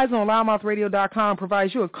 Advertising on LouddMouthRadio.com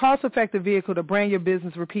provides you a cost-effective vehicle to brand your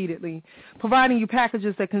business repeatedly, providing you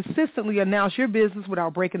packages that consistently announce your business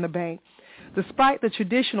without breaking the bank. Despite the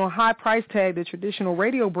traditional high price tag that traditional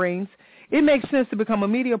radio brings, it makes sense to become a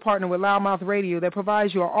media partner with LouddMouth Radio that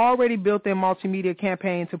provides you an already built-in multimedia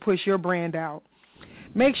campaign to push your brand out.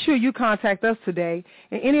 Make sure you contact us today,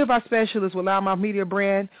 and any of our specialists with LouddMouth Media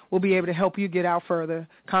Brand will be able to help you get out further.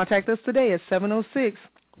 Contact us today at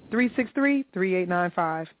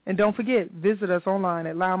 706-363-3895. And don't forget, visit us online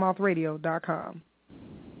at LouddMouthRadio.com.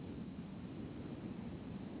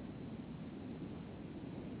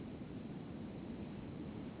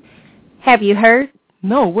 Have you heard?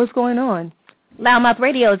 No, what's going on? LouddMouth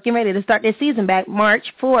Radio is getting ready to start their season back March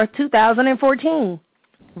 4th, 2014.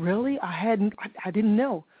 Really? I didn't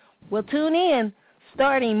know. Well, tune in.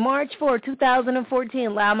 Starting March 4th, 2014,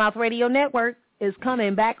 LouddMouth Radio Network is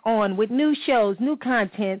coming back on with new shows, new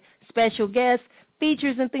content, special guests,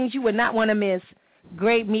 features, and things you would not want to miss.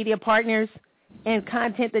 Great media partners and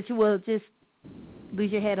content that you will just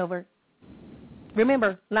lose your head over.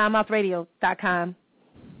 Remember, LouddMouthRadio.com.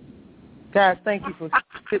 Guys, thank you for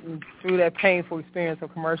sitting through that painful experience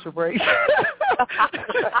of commercial break.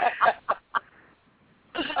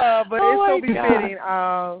 But it's so befitting.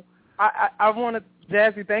 I want to,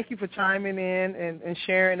 Jazzy, thank you for chiming in and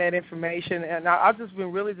sharing that information. And I've just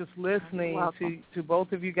been really just listening to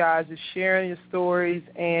both of you guys, just sharing your stories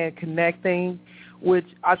and connecting, which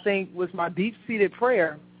I think was my deep-seated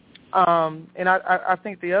prayer. And I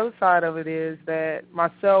think the other side of it is that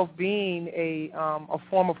myself being a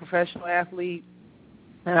former professional athlete,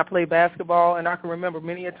 and I played basketball, and I can remember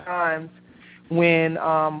many a times when,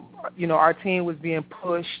 our team was being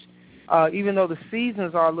pushed, even though the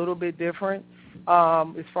seasons are a little bit different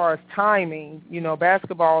as far as timing.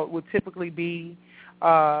 Basketball would typically be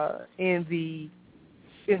in the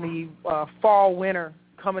fall, winter,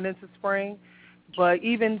 coming into spring. But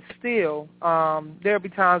even still, there'll be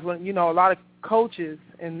times when, a lot of coaches,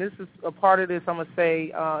 and this is a part of this, I'm going to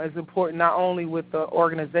say, is important not only with the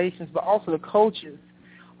organizations, but also the coaches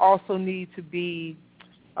also need to be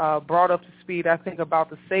brought up to speed, I think, about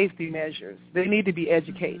the safety measures. They need to be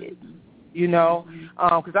educated,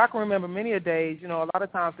 because I can remember many a days, a lot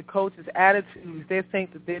of times the coaches' attitudes, they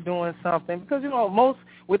think that they're doing something, because, most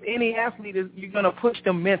with any athlete, you're going to push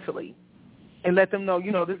them mentally and let them know,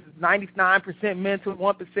 this is 99% mental,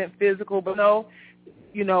 1% physical, but no,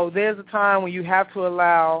 there's a time when you have to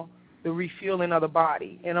allow the refueling of the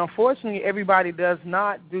body. And unfortunately, everybody does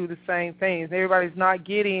not do the same things. Everybody's not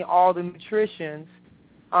getting all the nutrition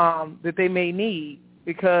that they may need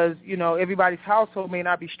because, everybody's household may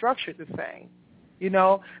not be structured the same.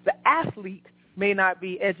 The athlete may not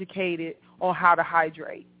be educated on how to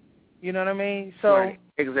hydrate. You know what I mean? So right.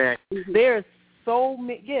 Exactly. There's so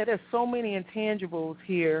many intangibles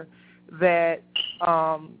here that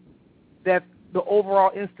that the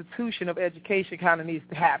overall institution of education kind of needs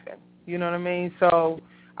to happen. You know what I mean? So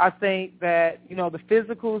I think that, the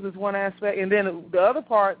physicals is one aspect. And then the other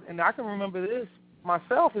part, and I can remember this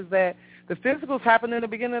myself, is that the physicals happen in the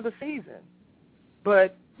beginning of the season.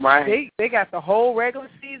 But right. they got the whole regular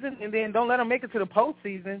season, and then don't let them make it to the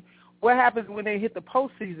postseason. What happens when they hit the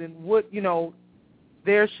postseason?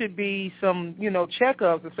 There should be some,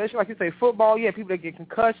 checkups, especially like you say, football. Yeah, people that get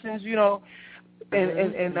concussions, the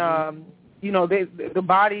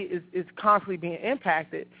body is constantly being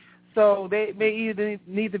impacted. So they may either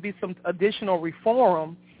need to be some additional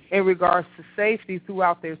reform in regards to safety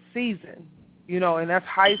throughout their season, and that's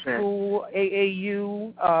high school,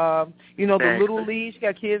 AAU, the little leagues. You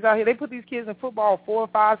got kids out here. They put these kids in football 4,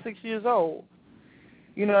 5, 6 years old.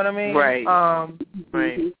 You know what I mean? Right.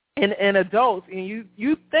 Right. And adults, and you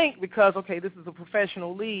think because, okay, this is a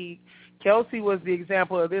professional league, Kelsey was the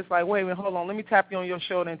example of this, like, wait a minute, hold on, let me tap you on your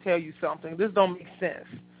shoulder and tell you something. This don't make sense,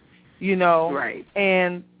 Right.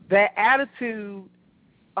 And that attitude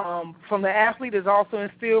from the athlete is also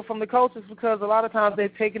instilled from the coaches because a lot of times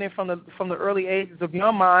they've taken it from the early ages of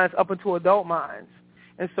young minds up into adult minds.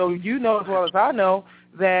 And so as well as I know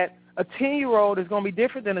that a 10-year-old is going to be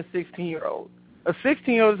different than a 16-year-old. A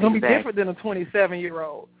 16-year-old is going to be different than a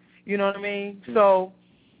 27-year-old. You know what I mean? So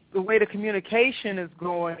the way the communication is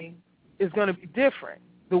going is going to be different.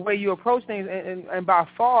 The way you approach things, and by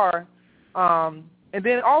far, and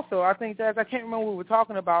then also I think, Jazz, I can't remember what we were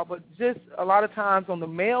talking about, but just a lot of times on the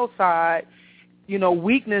male side,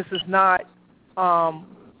 weakness is not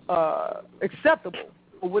acceptable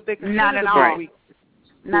for what they consider not at to all. be weakness.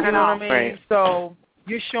 Not at all. What I mean? Right. So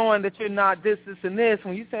you're showing that you're not this, and this.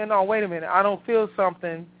 When you say, no, wait a minute, I don't feel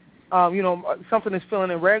something, something is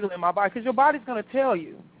feeling irregular in my body, because your body's going to tell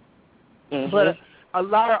you. Mm-hmm. But a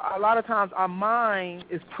lot of times our mind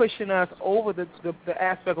is pushing us over the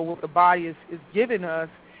aspect of what the body is giving us,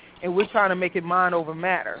 and we're trying to make it mind over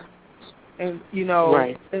matter. And,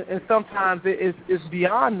 right. and sometimes it's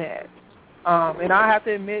beyond that. And I have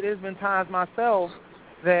to admit, there's been times myself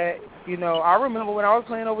that, I remember when I was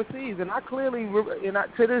playing overseas, and I clearly,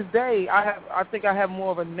 to this day, I think I have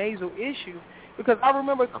more of a nasal issue, because I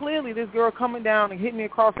remember clearly this girl coming down and hitting me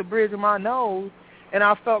across the bridge of my nose, and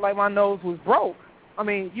I felt like my nose was broke. I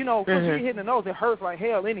mean, once you get hit in the nose, it hurts like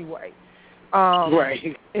hell anyway.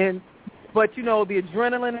 Right. But the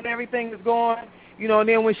adrenaline and everything is going, and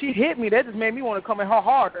then when she hit me, that just made me want to come at her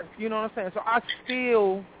harder. You know what I'm saying? So I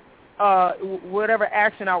still, whatever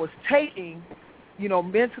action I was taking,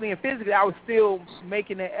 mentally and physically, I was still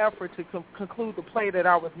making the effort to conclude the play that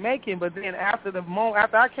I was making. But then after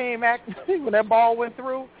I came back, when that ball went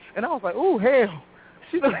through, and I was like, ooh, hell.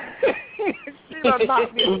 She done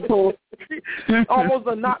knocked me. Almost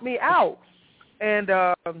done knocked me out. And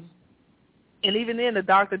even then, the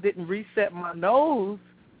doctor didn't reset my nose.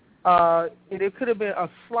 And it could have been a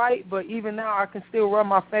slight, but even now, I can still run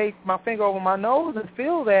my finger over my nose and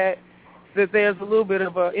feel that there's a little bit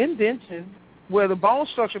of an indentation where the bone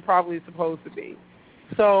structure probably is supposed to be.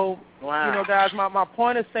 So, wow. Guys, my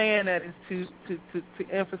point of saying that is to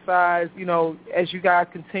emphasize, as you guys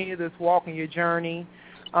continue this walk in your journey.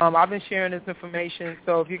 I've been sharing this information,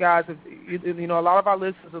 so if you guys have, a lot of our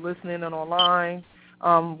listeners are listening and online.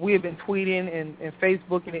 We have been tweeting and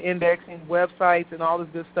Facebook and indexing websites and all this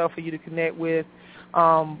good stuff for you to connect with.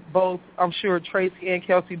 Both, I'm sure Tracy and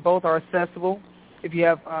Kelsey both are accessible if you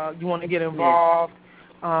have you want to get involved.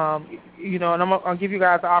 And I'll give you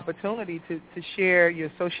guys the opportunity to share your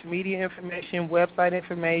social media information, website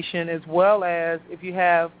information, as well as if you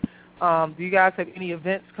have, do you guys have any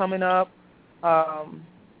events coming up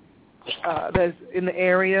that's in the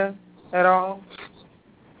area at all?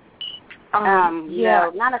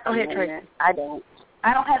 No, not at the moment. I don't.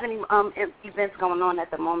 I don't have any events going on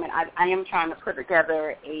at the moment. I am trying to put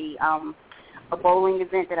together a bowling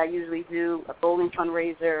event that I usually do, a bowling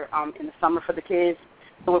fundraiser in the summer for the kids.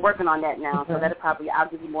 So we're working on that now. So I'll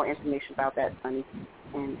give you more information about that, Sonny.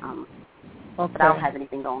 And but I don't have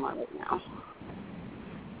anything going on right now.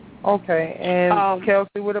 Okay. And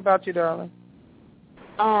Kelsey, what about you, darling?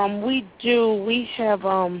 We do. We have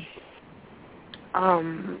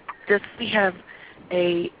we have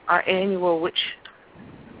our annual, which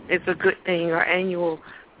is a good thing. Our annual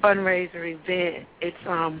fundraiser event. It's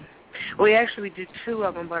we actually do two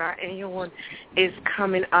of them, but our annual one is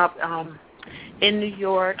coming up in New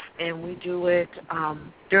York, and we do it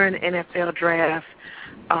during the NFL draft.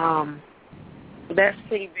 That's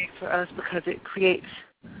pretty big for us because it creates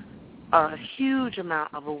a huge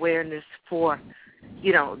amount of awareness for,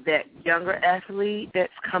 that younger athlete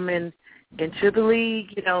that's coming into the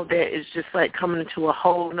league, that is just like coming into a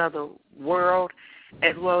whole nother world,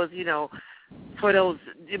 as well as, for those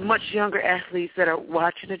much younger athletes that are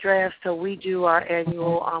watching the draft. So we do our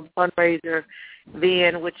annual fundraiser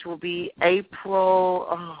then, which will be April,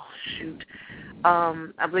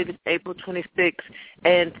 I believe it's April 26th.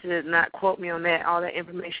 And to not quote me on that, all that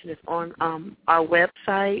information is on our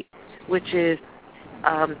website, which is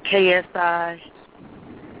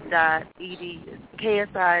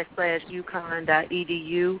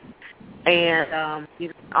KSI/UConn.edu. And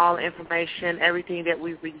all the information, everything that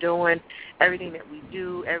we've been doing, everything that we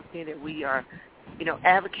do, everything that we are,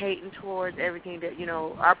 advocating towards, everything that,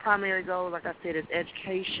 our primary goal, like I said, is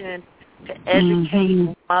education, to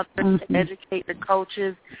educate mothers, to educate the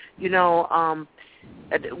coaches. We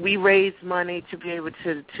raise money to be able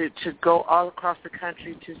to go all across the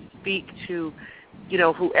country to speak to,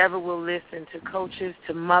 whoever will listen, to coaches,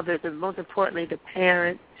 to mothers, and most importantly, the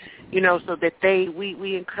parents, so that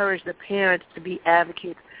we encourage the parents to be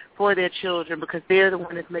advocates for their children, because they're the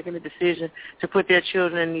one that's making the decision to put their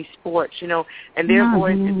children in these sports, and their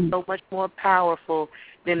voice is so much more powerful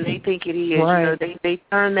than they think it is. Right. They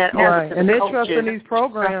turn that over to and the they're coaches. trusting these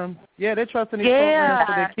programs. Yeah, they're trusting these programs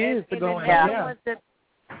for their kids to go in.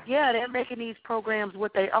 Yeah, they're making these programs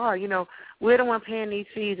what they are. We're the one paying these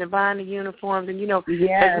fees and buying the uniforms, and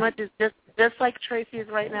as much as just like Tracy is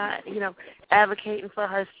right now, advocating for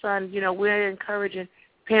her son. We're encouraging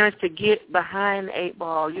parents to get behind the 8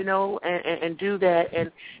 ball, and do that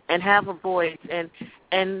and have a voice and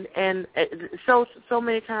so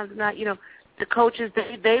many times not, the coaches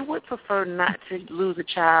they would prefer not to lose a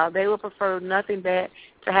child. They would prefer nothing bad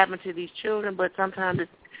to happen to these children, but sometimes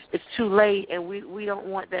it's too late, and we don't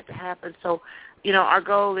want that to happen. So, our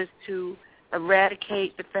goal is to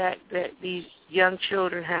eradicate the fact that these young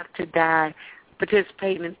children have to die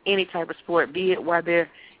participating in any type of sport, be it while they're,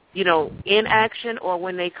 in action or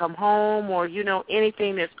when they come home or,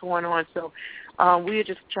 anything that's going on. So we're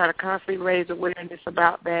just trying to constantly raise awareness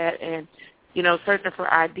about that and, searching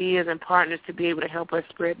for ideas and partners to be able to help us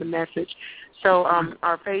spread the message. So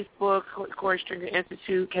our Facebook, Corey Stringer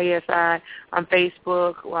Institute, KSI, on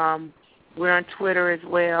Facebook. We're on Twitter as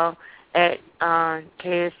well at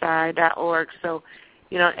KSI.org. So,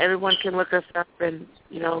 everyone can look us up and,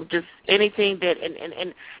 just anything that,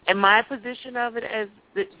 and my position of it as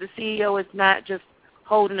the CEO is not just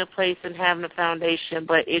holding a place and having a foundation,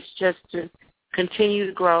 but it's just to continue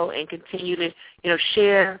to grow and continue to,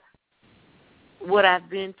 share what I've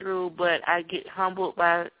been through, but I get humbled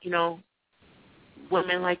by,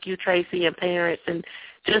 women like you, Tracy, and parents, and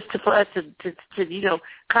just for us to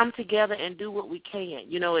come together and do what we can.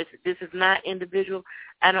 This is not individual.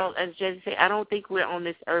 As Jesse said, I don't think we're on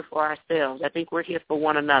this earth for ourselves. I think we're here for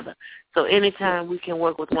one another. So anytime we can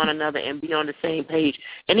work with one another and be on the same page,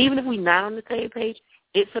 and even if we're not on the same page,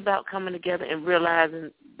 it's about coming together and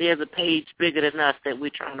realizing there's a page bigger than us that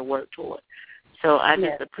we're trying to work toward. So I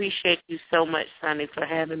just appreciate you so much, Sonny, for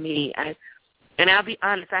having me. And I'll be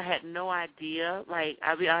honest, I had no idea,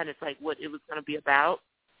 what it was going to be about.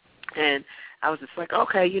 And I was just like,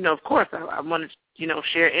 okay, of course, I want to,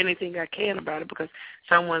 share anything I can about it because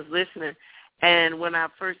someone's listening. And when I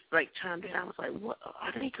first, chimed in, I was like, what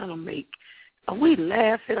are they going to make? Are we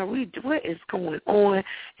laughing? What is going on?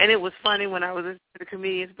 And it was funny when I was listening to the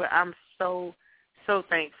comedians, but I'm so, so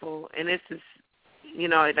thankful. And this is,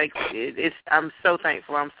 I'm so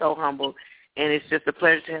thankful. I'm so humbled. And it's just a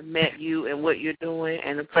pleasure to have met you and what you're doing,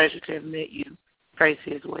 and a pleasure to have met you,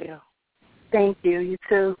 Tracy, as well. Thank you. You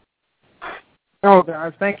too. Oh,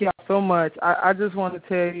 guys, thank you all so much. I just want to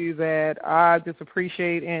tell you that I just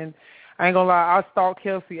appreciate, and I ain't going to lie, I stalked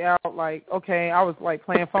Kelsey out I was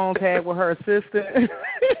playing phone tag with her assistant.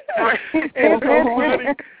 It's so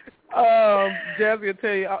funny. Jazzy will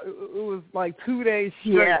tell you, it was like 2 days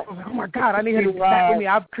straight. Yeah. I was like, oh, my God, I need her to be back with me.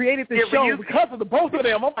 I've created this show because of the both of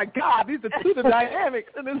them. Oh, my God, these are two the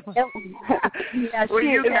dynamics. And it's yeah, well,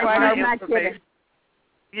 you got my information.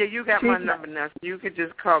 Yeah, you got my number now. So you can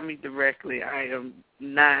just call me directly. I am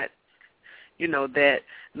not, that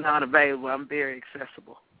non-available. I'm very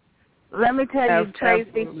accessible. Let me tell you,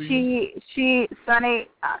 Tracy, she Sonny,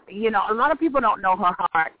 a lot of people don't know her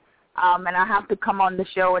heart, and I have to come on the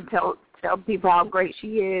show and tell people how great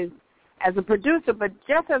she is as a producer, but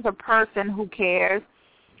just as a person who cares.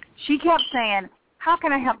 She kept saying, how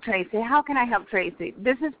can I help Tracy? How can I help Tracy?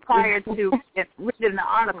 This is prior to reading the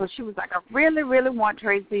article. She was like, I really, really want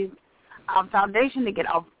Tracy's foundation to get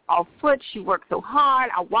off foot. She worked so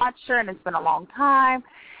hard. I watched her, and it's been a long time.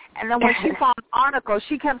 And then when she found the article,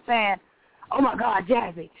 she kept saying, oh, my God,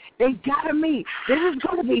 Jazzy, they got to meet. This is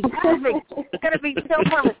going to be perfect. It's going to be so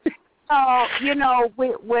perfect. So,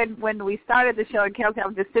 when we started the show, and Kelsey, I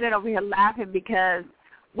was just sitting over here laughing because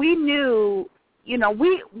we knew,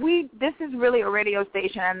 this is really a radio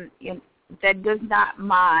station that does not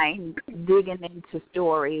mind digging into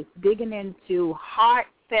stories, digging into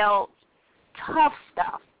heartfelt, tough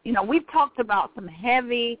stuff. We've talked about some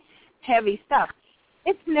heavy, heavy stuff.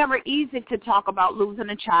 It's never easy to talk about losing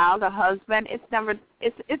a child, a husband. It's never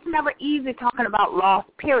easy talking about loss,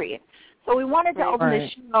 period. So we wanted to open the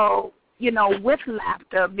show, with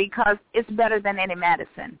laughter because it's better than any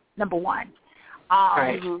medicine, number one.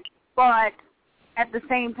 But at the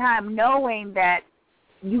same time, knowing that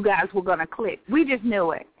you guys were going to click. We just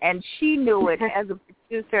knew it, and she knew it as a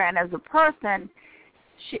producer and as a person.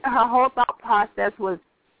 Her whole thought process was,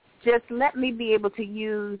 just let me be able to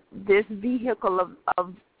use this vehicle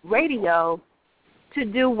of radio to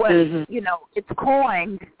do what, it's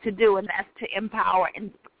coined to do, and that's to empower,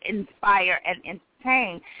 inspire, and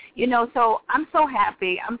entertain. So I'm so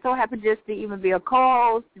happy. I'm so happy just to even be a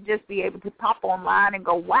co-host, to just be able to pop online and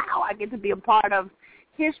go, wow, I get to be a part of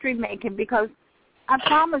history making, because I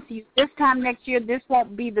promise you, this time next year, this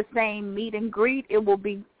won't be the same meet and greet. It will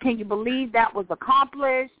be, can you believe that was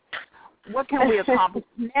accomplished? What can we accomplish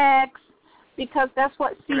next? Because that's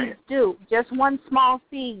what seeds do. Just one small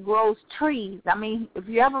seed grows trees. I mean, if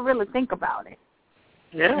you ever really think about it.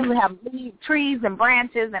 Yeah. You have trees and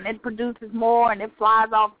branches, and it produces more, and it flies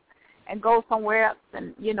off and goes somewhere else,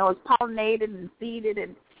 and, it's pollinated and seeded.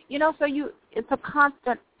 And, so it's a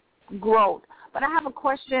constant growth. But I have a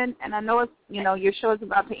question, and I know it's, your show is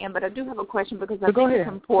about to end, but I do have a question because I think it's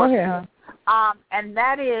important. Go ahead. And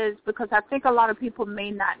that is because I think a lot of people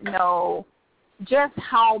may not know just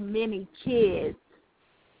how many kids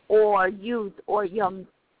or youth or young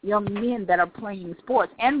men that are playing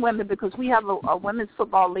sports, and women, because we have a women's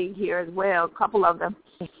football league here as well, a couple of them.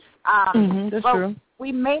 That's true.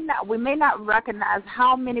 We may not recognize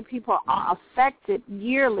how many people are affected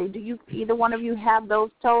yearly. Do you, either one of you, have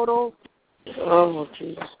those totals? Oh,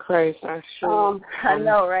 Jesus Christ, I sure. I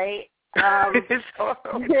know, right? You caught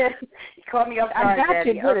me off guard. I got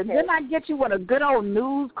you good. Didn't I get you with a good old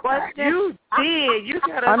news question? You did. You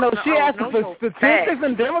got. I know she asked for statistics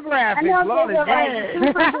and demographics. I know there were like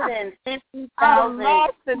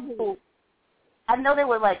 250,000. I know there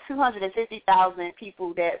were like 250,000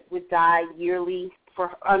 people that would die yearly from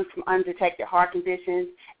undetected heart conditions,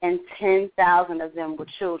 and 10,000 of them were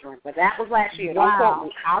children. But that was last year. Don't quote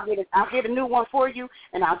me. I'll get a new one for you,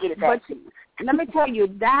 and I'll get it back to you. Let me tell you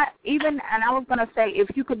that and I was going to say,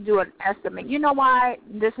 if you could do an estimate. You know why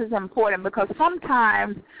this is important? Because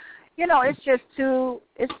sometimes, it's just two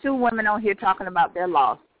women on here talking about their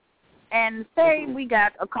loss. And say we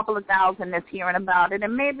got a couple of thousand that's hearing about it,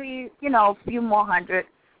 and maybe, a few more hundred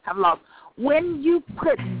have lost. When you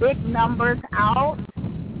put big numbers out,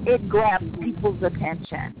 it grabs people's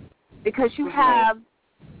attention because you have,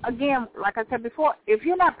 again, like I said before, if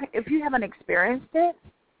you haven't experienced it,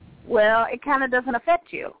 well, it kind of doesn't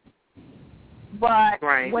affect you. But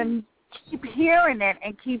when you keep hearing it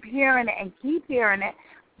and keep hearing it and keep hearing it,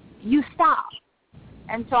 you stop.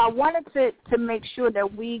 And so I wanted to make sure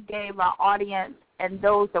that we gave our audience and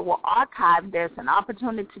those that will archive this an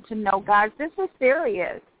opportunity to know, guys, this is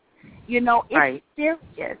serious. It's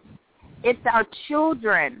serious. It's our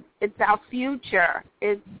children. It's our future.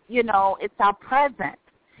 It's our present.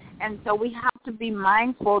 And so we have to be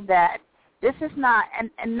mindful that this is not,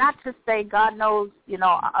 and not to say, God knows,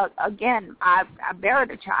 again, I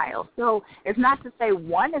buried a child. So it's not to say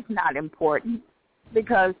one is not important,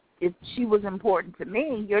 because if she was important to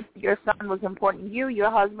me, your son was important to you,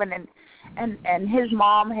 your husband and his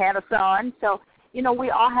mom had a son. So,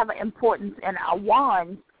 we all have an importance in our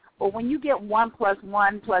ones. But when you get 1 +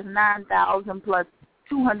 1 + 9,000 +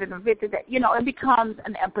 250, that, it becomes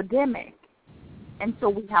an epidemic. And so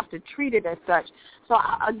we have to treat it as such. So,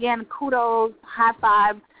 again, kudos, high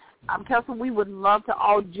five. Kelsey, we would love to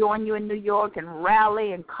all join you in New York and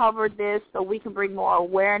rally and cover this so we can bring more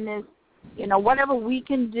awareness. Whatever we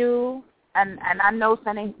can do, and I know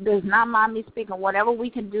Sonny does not mind me speaking, whatever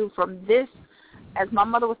we can do from this, as my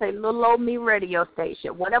mother would say, little old me radio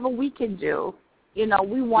station, whatever we can do,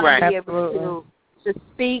 we want to be able to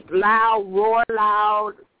speak loud, roar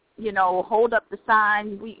loud, hold up the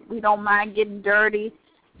sign. We don't mind getting dirty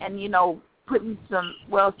and, putting some,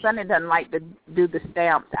 Sonny doesn't like to do the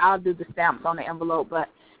stamps. I'll do the stamps on the envelope, but,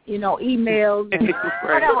 emails and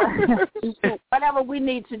whatever we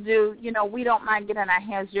need to do, we don't mind getting our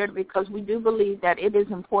hands dirty because we do believe that it is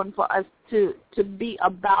important for us to be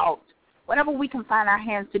about whatever we can find our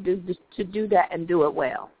hands to do that and do it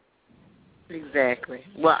well. Exactly.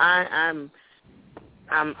 Well, I'm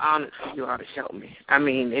honored for you all to help me. I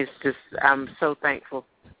mean, it's just, I'm so thankful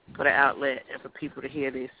for the outlet and for people to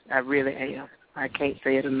hear this. I really am. I can't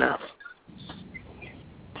say it enough.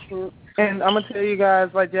 And I'm going to tell you guys,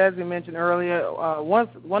 like Jazzy mentioned earlier,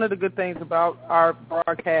 one of the good things about our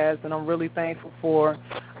broadcast, and I'm really thankful for,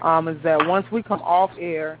 is that once we come off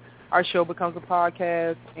air, our show becomes a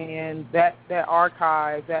podcast, and that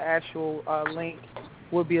archive, that actual link,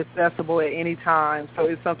 will be accessible at any time. So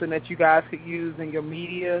it's something that you guys could use in your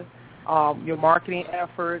media, your marketing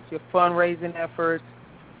efforts, your fundraising efforts,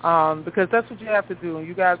 because that's what you have to do. And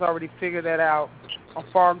you guys already figured that out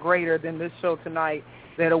far greater than this show tonight,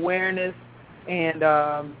 that awareness and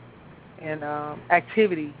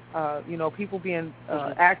activity, people being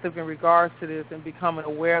active in regards to this and becoming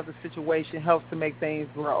aware of the situation helps to make things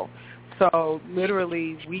grow. So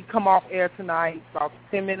literally, we come off air tonight, about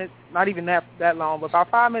 10 minutes, not even that long, but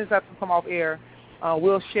about 5 minutes after we come off air,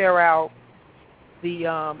 we'll share out the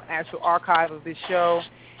actual archive of this show.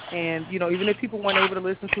 And, even if people weren't able to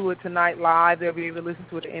listen to it tonight live, they'll be able to listen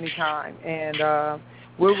to it at any time. And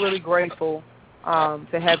we're really grateful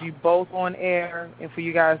to have you both on air and for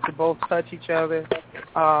you guys to both touch each other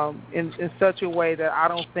in such a way that I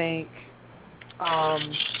don't think,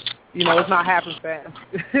 it's not happenstance.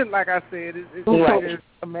 Like I said, it's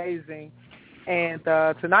amazing. And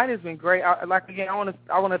tonight has been great. I want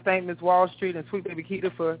to thank Ms. Wall Street and Sweet Baby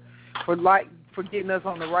Keita for getting us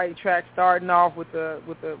on the right track, starting off with the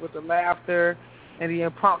laughter and the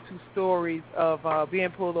impromptu stories of being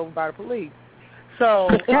pulled over by the police. So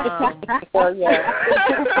it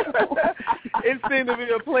seemed to be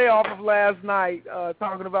a playoff of last night,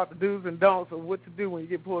 talking about the do's and don'ts of what to do when you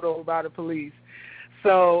get pulled over by the police.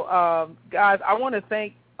 So, guys, I want to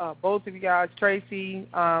thank both of you guys. Tracy,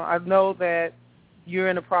 I know that you're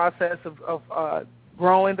in the process of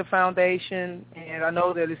growing the foundation, and I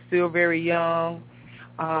know that it's still very young.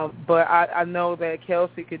 But I know that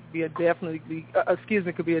Kelsey could be a definitely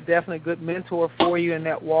good mentor for you in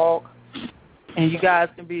that walk. And you guys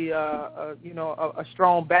can be, a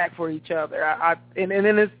strong back for each other. And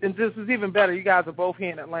this is even better. You guys are both here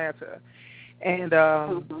in Atlanta, and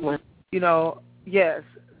yes.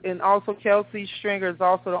 And also, Kelsey Stringer is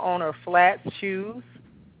also the owner of Flats Shoes.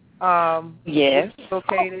 Yes.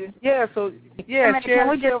 Located. Yeah. So share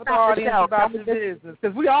with the audience about the business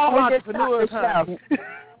because we all entrepreneurs, honey.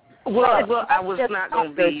 Well, I was not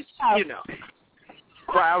going to be, I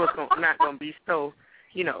was not going to be so,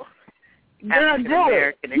 African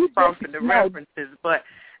American and crossing the references, but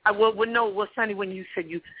Sonny, when you said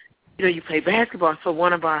you play basketball, so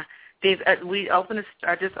one of our things I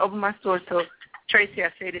just opened my store. So Tracy, I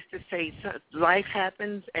say this to say life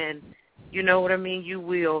happens, and you know what I mean. You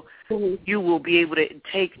will be able to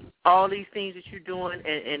take all these things that you're doing,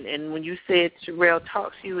 and when you said Sherelle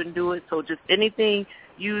talks to you and do it, so just anything,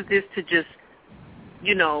 use this to just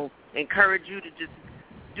encourage you to just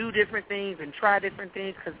do different things and try different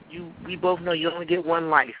things because we both know you only get one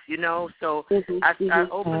life, So I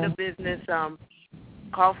opened a business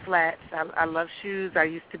called Flats. I love shoes. I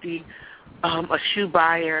used to be a shoe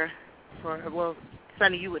buyer for,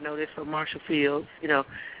 Sonny, you would know this, for Marshall Fields,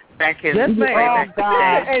 back in yes, ma'am.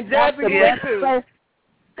 And that's the best place.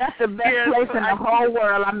 That's the best place in the whole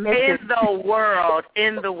world. I miss it. In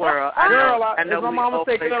the world. I know my mama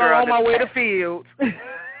said, girl, on my way to Fields.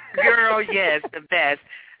 Girl, yes, the best.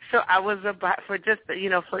 So I was for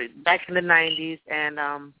back in the 90s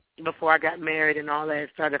and before I got married and all that,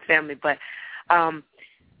 started a family. But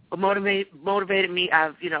what motivated me,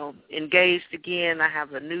 I've, engaged again. I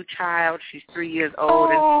have a new child. She's 3 years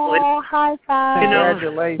old. Oh, high five.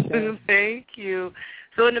 Congratulations. Thank you.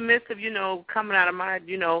 So in the midst of, coming out of my,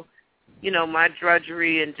 my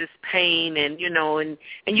drudgery and just pain and,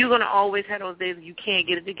 and you're going to always have those days you can't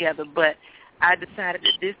get it together. But I decided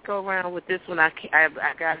that this go around with this one, I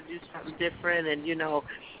got to do something different, and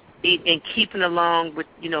and keeping along with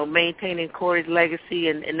maintaining Corey's legacy,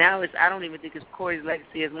 and now I don't even think it's Corey's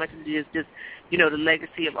legacy as much as it is just the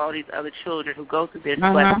legacy of all these other children who go through this.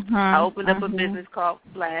 But I opened up a business called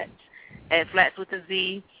Flats, and Flats with a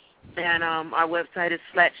Z. And our website is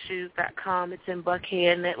flatshoes.com. It's in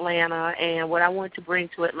Buckhead in Atlanta. And what I want to bring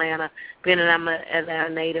to Atlanta, being that I'm an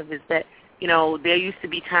Atlanta native, is that, there used to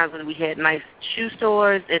be times when we had nice shoe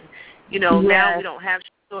stores. And, now we don't have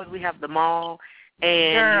shoe stores. We have the mall.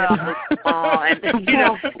 And,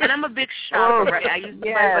 and I'm a big shopper, right? I used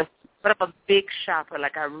to but I'm a big shopper.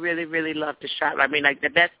 Like, I really, really love to shop. I mean, like,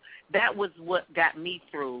 that was what got me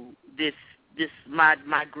through this my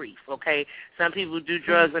grief, okay? Some people do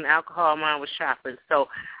drugs and alcohol. Mine was shopping. So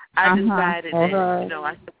I decided that, I said,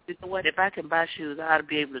 you know what, if I can buy shoes, I ought to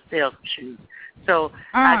be able to sell some shoes. So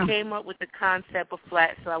I came up with the concept of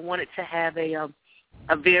Flats. So I wanted to have a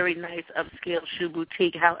very nice upscale shoe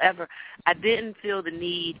boutique. However, I didn't feel the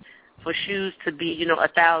need for shoes to be,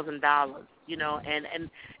 $1,000,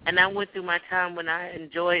 and I went through my time when I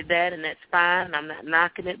enjoyed that, and that's fine. I'm not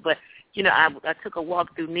knocking it, but I took a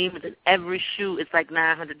walk through Neiman's, and every shoe is like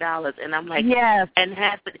 $900, and I'm like, and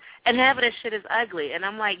half of that shit is ugly, and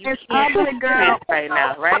I'm like, it's ugly, girl, right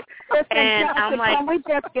now, right? Listen, and I'm like, can we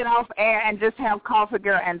just get off air and just have coffee,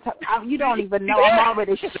 girl? And you don't even know, I'm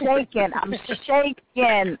already shaking. I'm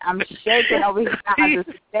shaking over here. I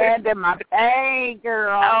understand in my pain,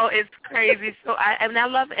 girl. Oh, it's crazy. So I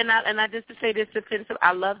love, and I just to say this defensive,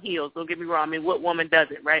 I love heels. Don't get me wrong. I mean, what woman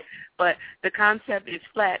doesn't, right? But the concept is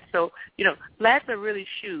flats. So flats are really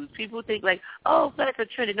shoes. People think like, oh, flats are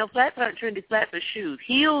trendy. No, flats aren't trendy. Flats are shoes.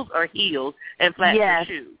 Heels are heels, and flats are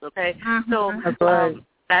shoes. Okay, so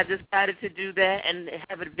I decided to do that and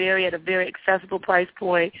have it at a very accessible price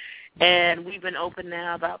point. And we've been open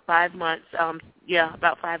now about 5 months.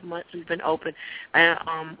 About 5 months we've been open,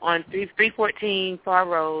 on 314 Far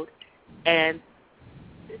Road, and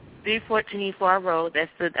 314 Far Road. That's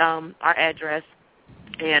our address,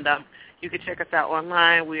 and you can check us out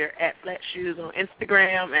online. We're at Flat Shoes on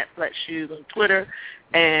Instagram, at Flat Shoes on Twitter,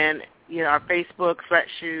 and our Facebook, Flat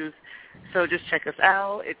Shoes. So just check us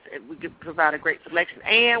out. We can provide a great selection.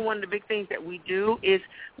 And one of the big things that we do is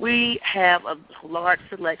we have a large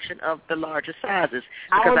selection of the larger sizes.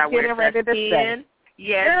 Because I wear a size 10.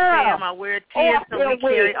 Yes, ma'am. I wear a 10, so we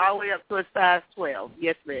carry all the way up to a size 12.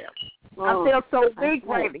 Yes, ma'am. I feel so big,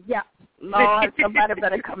 baby. Yeah. Lord, somebody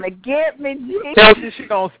better come and get me. Tell you she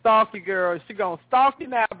gonna stalk you, girl. She gonna stalk you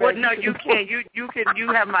now, baby. Well, no, you can't. You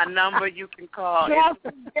have my number. You can call. Yes,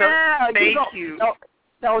 girl. Thank you.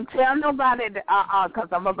 Don't tell nobody, because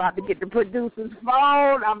I'm about to get the producer's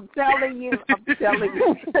phone. I'm telling you.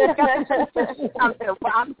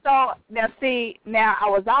 I'm so, now I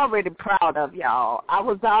was already proud of y'all.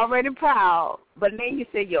 But then you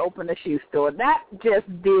said you opened a shoe store. That just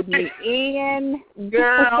did me in,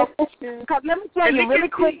 girl. Because let me tell you really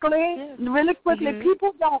quickly,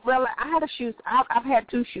 people don't realize, I've had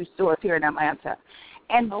 2 shoe stores here in Atlanta.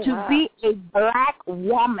 And be a black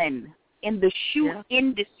woman in the shoe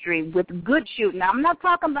industry with good shoes. Now, I'm not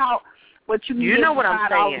talking about what you can get for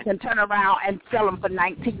 $5 and turn around and sell them for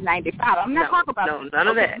 $19.95. I'm not talking about none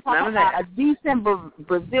of that. I'm talking about a decent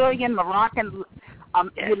Brazilian, Moroccan,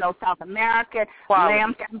 South American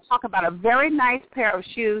lamb. I'm talking about a very nice pair of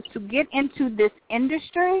shoes. To get into this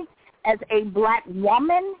industry as a black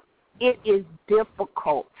woman, it is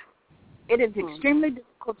difficult. It is extremely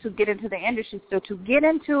difficult to get into the industry. So to get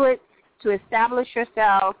into it, to establish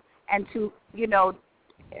yourself, and to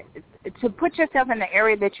put yourself in the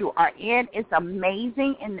area that you are in is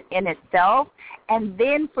amazing in itself. And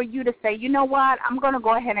then for you to say, you know what, I'm going to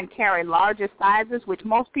go ahead and carry larger sizes, which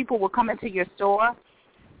most people will come into your store,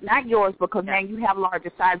 not yours because now you have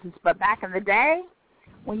larger sizes, but back in the day,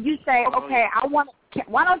 when you say, okay,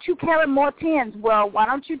 why don't you carry more 10s? Well, why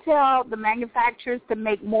don't you tell the manufacturers to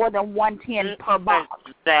make more than 1 10 per box?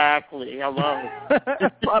 Exactly. I love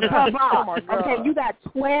it. per box. Okay, you got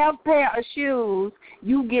 12 pair of shoes.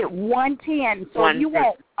 You get 1 10. So if you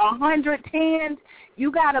want 100 10s,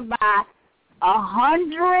 you got to buy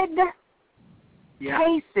 100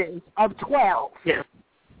 cases of 12. Yeah.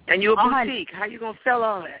 And you're a boutique. How you going to sell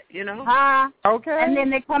all that, Okay. And then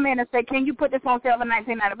they come in and say, can you put this on sale for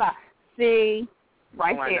 $19.95? See,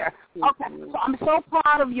 right there. Okay. So I'm so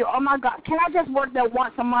proud of you. Oh, my God. Can I just work there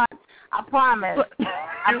once a month? I promise.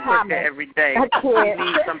 I work there every day. You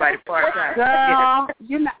need somebody part-time. Girl,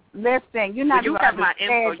 you're not you have my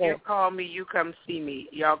info. You call me. You come see me.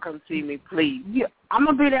 Y'all come see me, please. I'm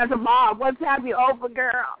going to be there tomorrow. What time you over,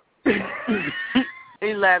 girl?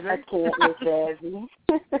 11. I can't, Miss Jazzy.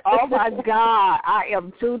 Oh, my God. I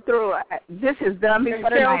am too through. This has done me for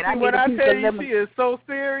the night. I when I need a tell piece you of she is so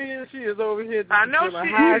serious, she is over here. I know she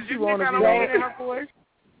is. You think I don't hear her voice?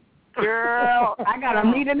 Girl, I got a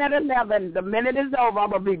meeting at 11. The minute is over, I'm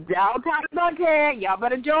going to be downtown as I can. Y'all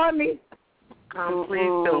better join me. Please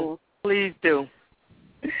do. Please do.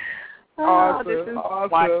 Awesome. This is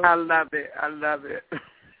awesome. I love it. I love it.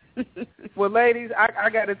 Well, ladies, I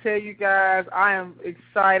got to tell you guys, I am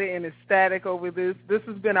excited and ecstatic over this. This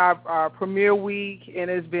has been our premiere week, and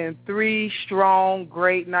it's been 3 strong,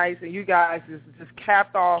 great nights, and you guys just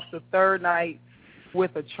capped off the third night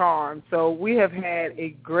with a charm. So we have had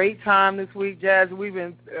a great time this week, Jazz. We've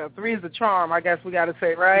been 3 is a charm, I guess we got to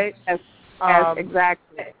say, right? Yes,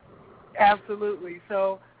 exactly. Absolutely.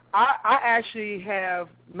 So I actually have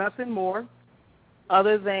nothing more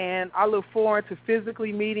other than I look forward to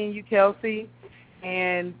physically meeting you, Kelsey.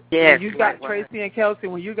 And yes, when you got Tracy and Kelsey,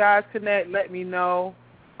 when you guys connect, let me know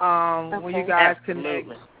when you guys connect.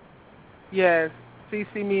 Yes,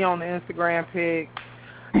 CC me on the Instagram pic.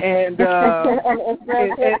 And,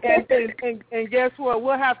 and guess what?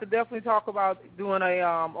 We'll have to definitely talk about doing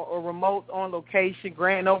a remote on location,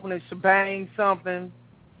 grand opening, shebang, something.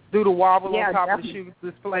 Do the wobble on top of the shoe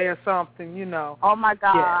display or something, you know. Oh, my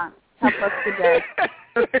God. Help us today.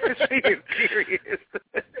 She is serious.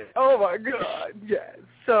 Oh, my God, yes.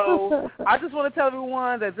 So I just want to tell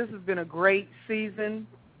everyone that this has been a great season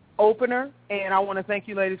opener, and I want to thank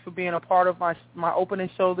you ladies for being a part of my opening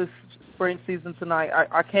show this spring season tonight.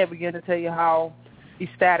 I can't begin to tell you how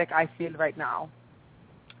ecstatic I feel right now.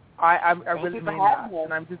 I really mean that,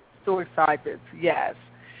 and I'm just so excited. Yes.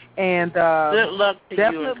 And good luck to you,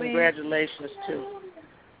 and definitely, congratulations, too.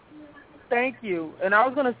 Thank you. And I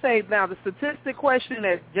was going to say, now, the statistic question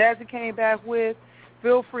that Jazzy came back with,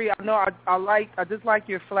 feel free. I know I just like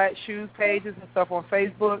your flat shoes pages and stuff on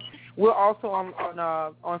Facebook. We're also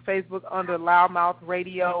on Facebook under LouddMouth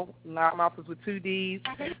Radio. LouddMouth is with 2 Ds.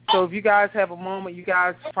 So if you guys have a moment, you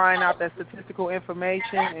guys find out that statistical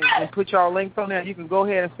information and put your links on there, you can go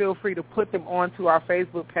ahead and feel free to put them onto our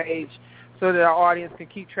Facebook page so that our audience can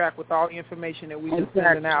keep track with all the information that we're just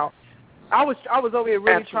sending out. I was over here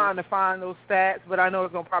really trying to find those stats, but I know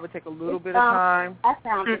it's going to probably take a little bit of time. I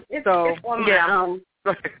found it. It's on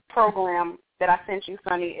my program that I sent you,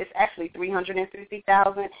 Sonny. It's actually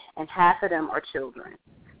 350,000, and half of them are children.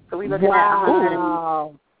 So we look at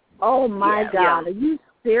 100. Oh, my God. Are you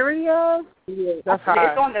serious? Yeah.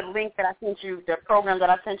 It's on the link that I sent you, the program that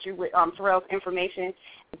I sent you with Terrell's information.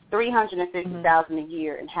 It's 350,000 a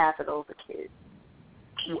year, and half of those are kids.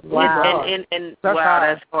 Wow. And wow,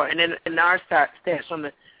 that's hard. And then in our stats from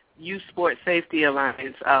the Youth Sports Safety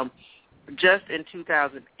Alliance, just in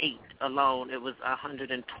 2008 alone, it was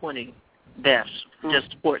 120 deaths,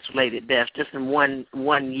 just sports-related deaths, just in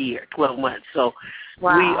one year, 12 months. So we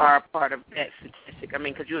are a part of that statistic. I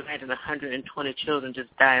mean, could you imagine 120 children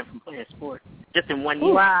just dying from playing sports just in 1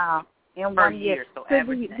 year? Wow, in 1 year.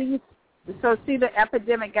 So see the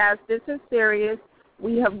epidemic, guys. This is serious.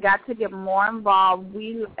 We have got to get more involved.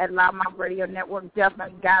 We at LouddMouth Radio Network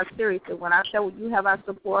definitely, guys, seriously, when I say you have our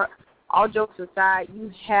support, all jokes aside,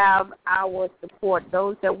 you have our support.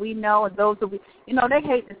 Those that we know and those that we, they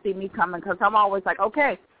hate to see me coming because I'm always like,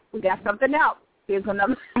 okay, we got something else. Here's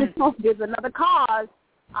another cause.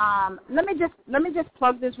 Let me just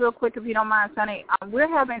plug this real quick if you don't mind, Sonny. We're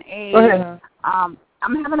having I'm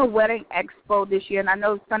having a wedding expo this year, and I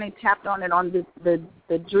know Sonny tapped on it on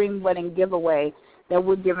the Dream Wedding giveaway that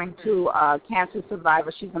we're giving to cancer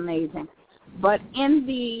survivors. She's amazing. But in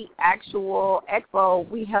the actual expo,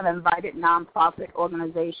 we have invited nonprofit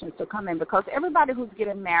organizations to come in because everybody who's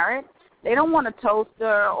getting married, they don't want a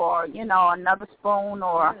toaster or, another spoon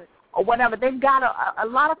or whatever. They've got a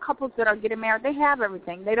lot of couples that are getting married. They have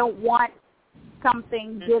everything. They don't want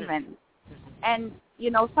something given. And,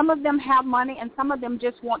 some of them have money and some of them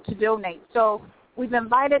just want to donate. So we've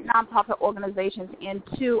invited nonprofit organizations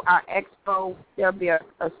into our expo. There'll be a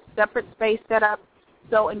separate space set up.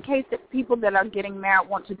 So in case that people that are getting married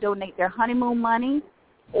want to donate their honeymoon money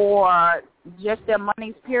or just their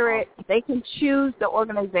monies, period, they can choose the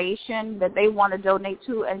organization that they want to donate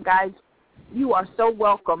to. And, guys, you are so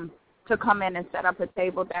welcome to come in and set up a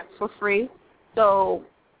table. That's for free. So,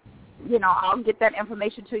 I'll get that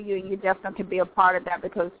information to you, and you definitely can be a part of that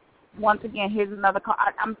because, once again, here's another call.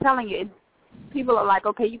 I'm telling you, people are like,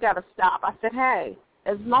 okay, you got to stop. I said, hey,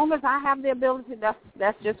 as long as I have the ability,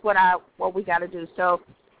 that's just what we got to do. So,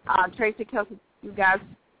 Tracy, Kelsey, you guys,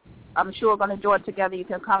 I'm sure, are going to do it together. You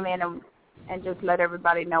can come in and just let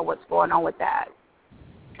everybody know what's going on with that.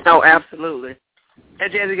 Oh, absolutely.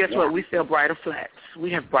 And Jazzy, guess what? We sell bridal flats.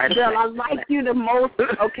 We have bridal flats. Girl, I like you the most.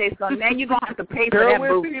 Okay, so now you're going to have to pay for Girl, that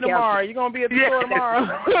we'll booth. see you tomorrow. You're going to be at the store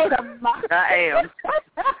tomorrow. I am.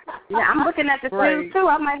 Yeah, I'm looking at the shoes, too.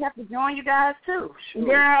 I might have to join you guys, too. Sure.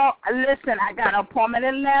 Girl, listen, I got an appointment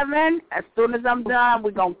at 11. As soon as I'm done,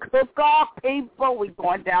 we're going to cook off people. We're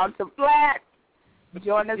going down to Flat.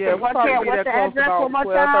 Join us at we'll probably what's be the address about one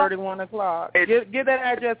more time? 12:30, 1 o'clock. Get that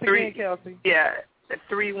address again, Kelsey. Yeah,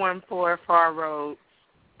 314 Far Road,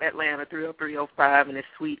 Atlanta, 30305, and it's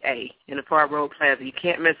Suite A in the Far Road Plaza. You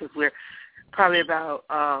can't miss us. We're probably about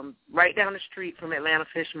right down the street from Atlanta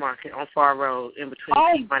Fish Market on Far Road in between.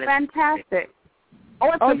 Oh, fantastic. Oh,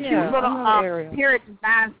 it's a cute little period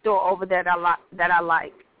design store over there that I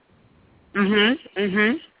like.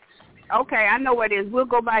 Okay, I know what it is. We'll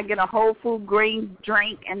go by and get a Whole Food green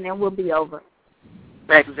drink, and then we'll be over.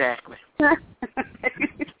 Exactly. Well,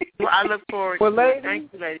 I look forward to it.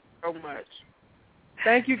 Thank you, ladies, so much.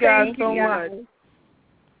 Thank you guys so much.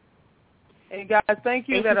 And guys, thank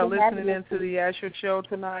you that are listening into the Asher Show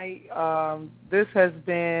tonight. This has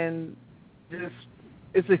been just,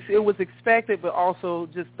 it was expected, but also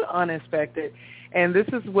just the unexpected. And this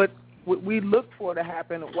is what we look for to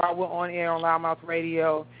happen while we're on air on LouddMouth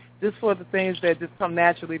Radio, just for the things that just come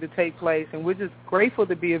naturally to take place. And we're just grateful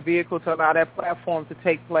to be a vehicle to allow that platform to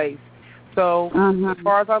take place. So as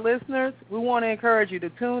far as our listeners, we want to encourage you to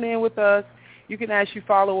tune in with us. You can actually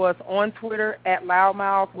follow us on Twitter at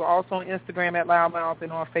LouddMouth. We're also on Instagram at LouddMouth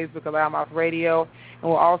and on Facebook at LouddMouth Radio. And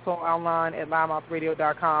we're also online at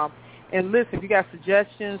LouddMouthRadio.com. And listen, if you got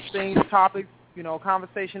suggestions, things, topics,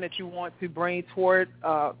 conversation that you want to bring forth,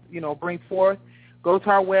 go to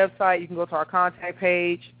our website. You can go to our contact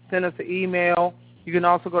page, send us an email. You can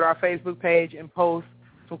also go to our Facebook page and post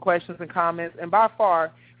some questions and comments. And by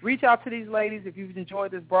far, reach out to these ladies if you've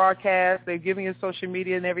enjoyed this broadcast. They're giving you social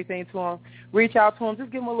media and everything to them. Reach out to them.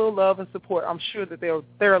 Just give them a little love and support. I'm sure that they'll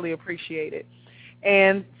thoroughly appreciate it.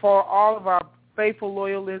 And for all of our faithful,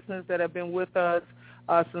 loyal listeners that have been with us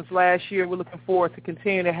since last year, we're looking forward to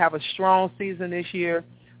continuing to have a strong season this year.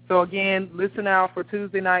 So, again, listen out for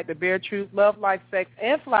Tuesday night, The Bare Truth, Love, Life, Sex,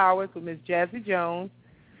 and Flowers with Ms. Jazzy Jones,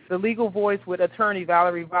 The Legal Voice with attorney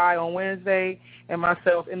Valerie Vi on Wednesday, and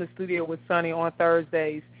myself in the studio with Sonny on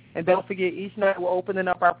Thursdays. And don't forget, each night we're opening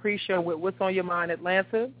up our pre-show with What's on Your Mind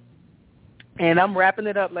Atlanta. And I'm wrapping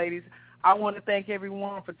it up, ladies. I want to thank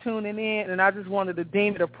everyone for tuning in, and I just wanted to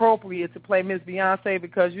deem it appropriate to play Miss Beyonce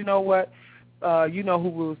because you know what? You know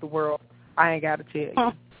who rules the world. I ain't got to tell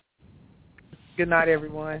you. Good night,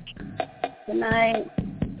 everyone. Good night.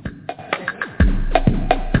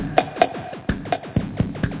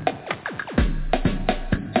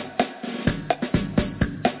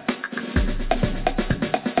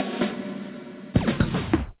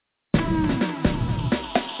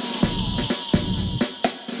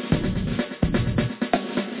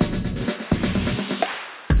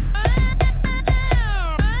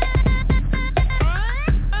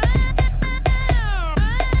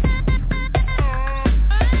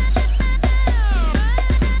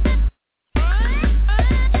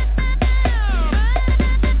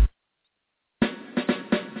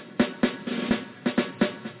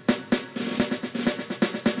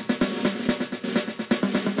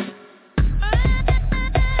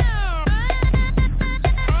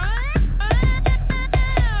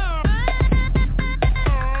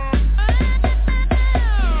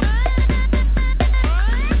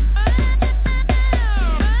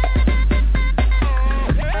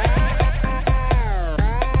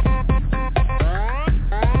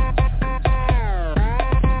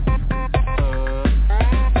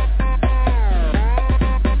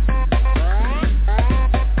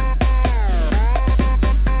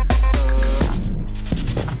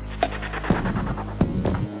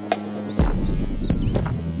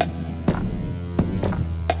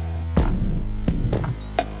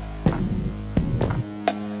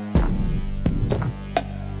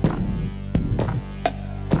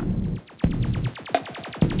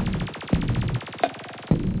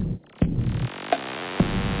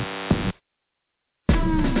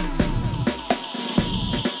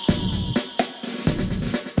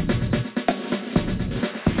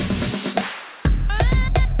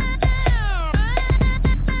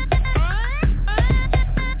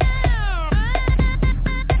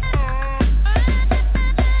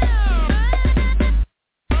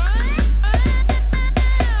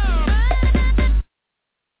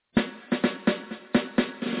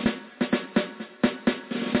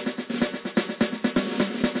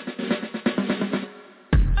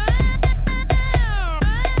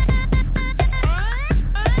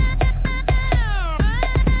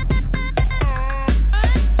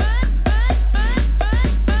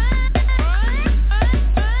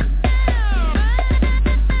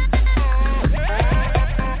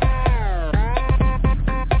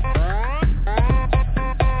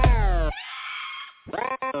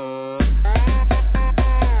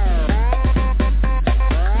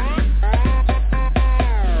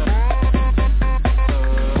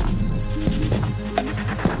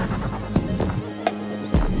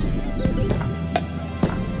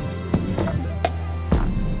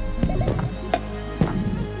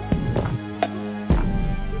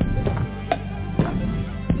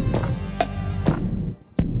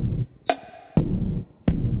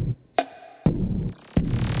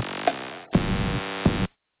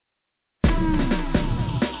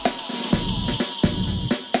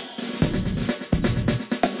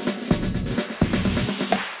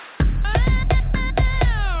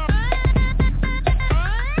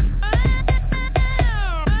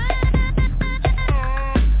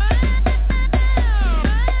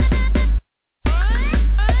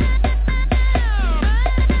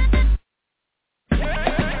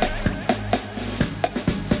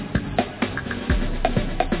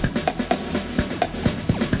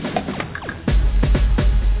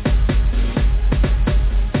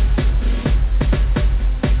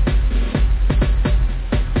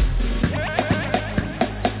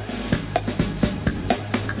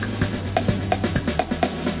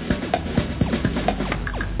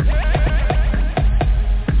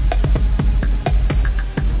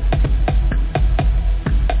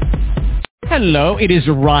 Hello, it is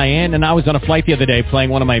Ryan, and I was on a flight the other day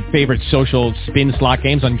playing one of my favorite social spin slot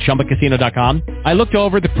games on ChumbaCasino.com. I looked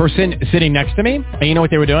over at the person sitting next to me, and you know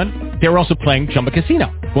what they were doing? They were also playing Chumba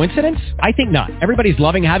Casino. Coincidence? I think not. Everybody's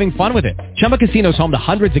loving having fun with it. Chumba Casino is home to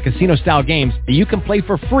hundreds of casino-style games that you can play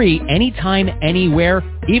for free anytime, anywhere,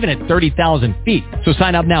 even at 30,000 feet. So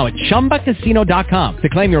sign up now at ChumbaCasino.com to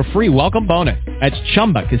claim your free welcome bonus. That's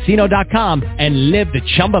ChumbaCasino.com and live the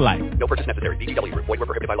Chumba life. No purchase necessary. VGW. Void where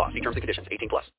prohibited by law. See terms and conditions. 18+.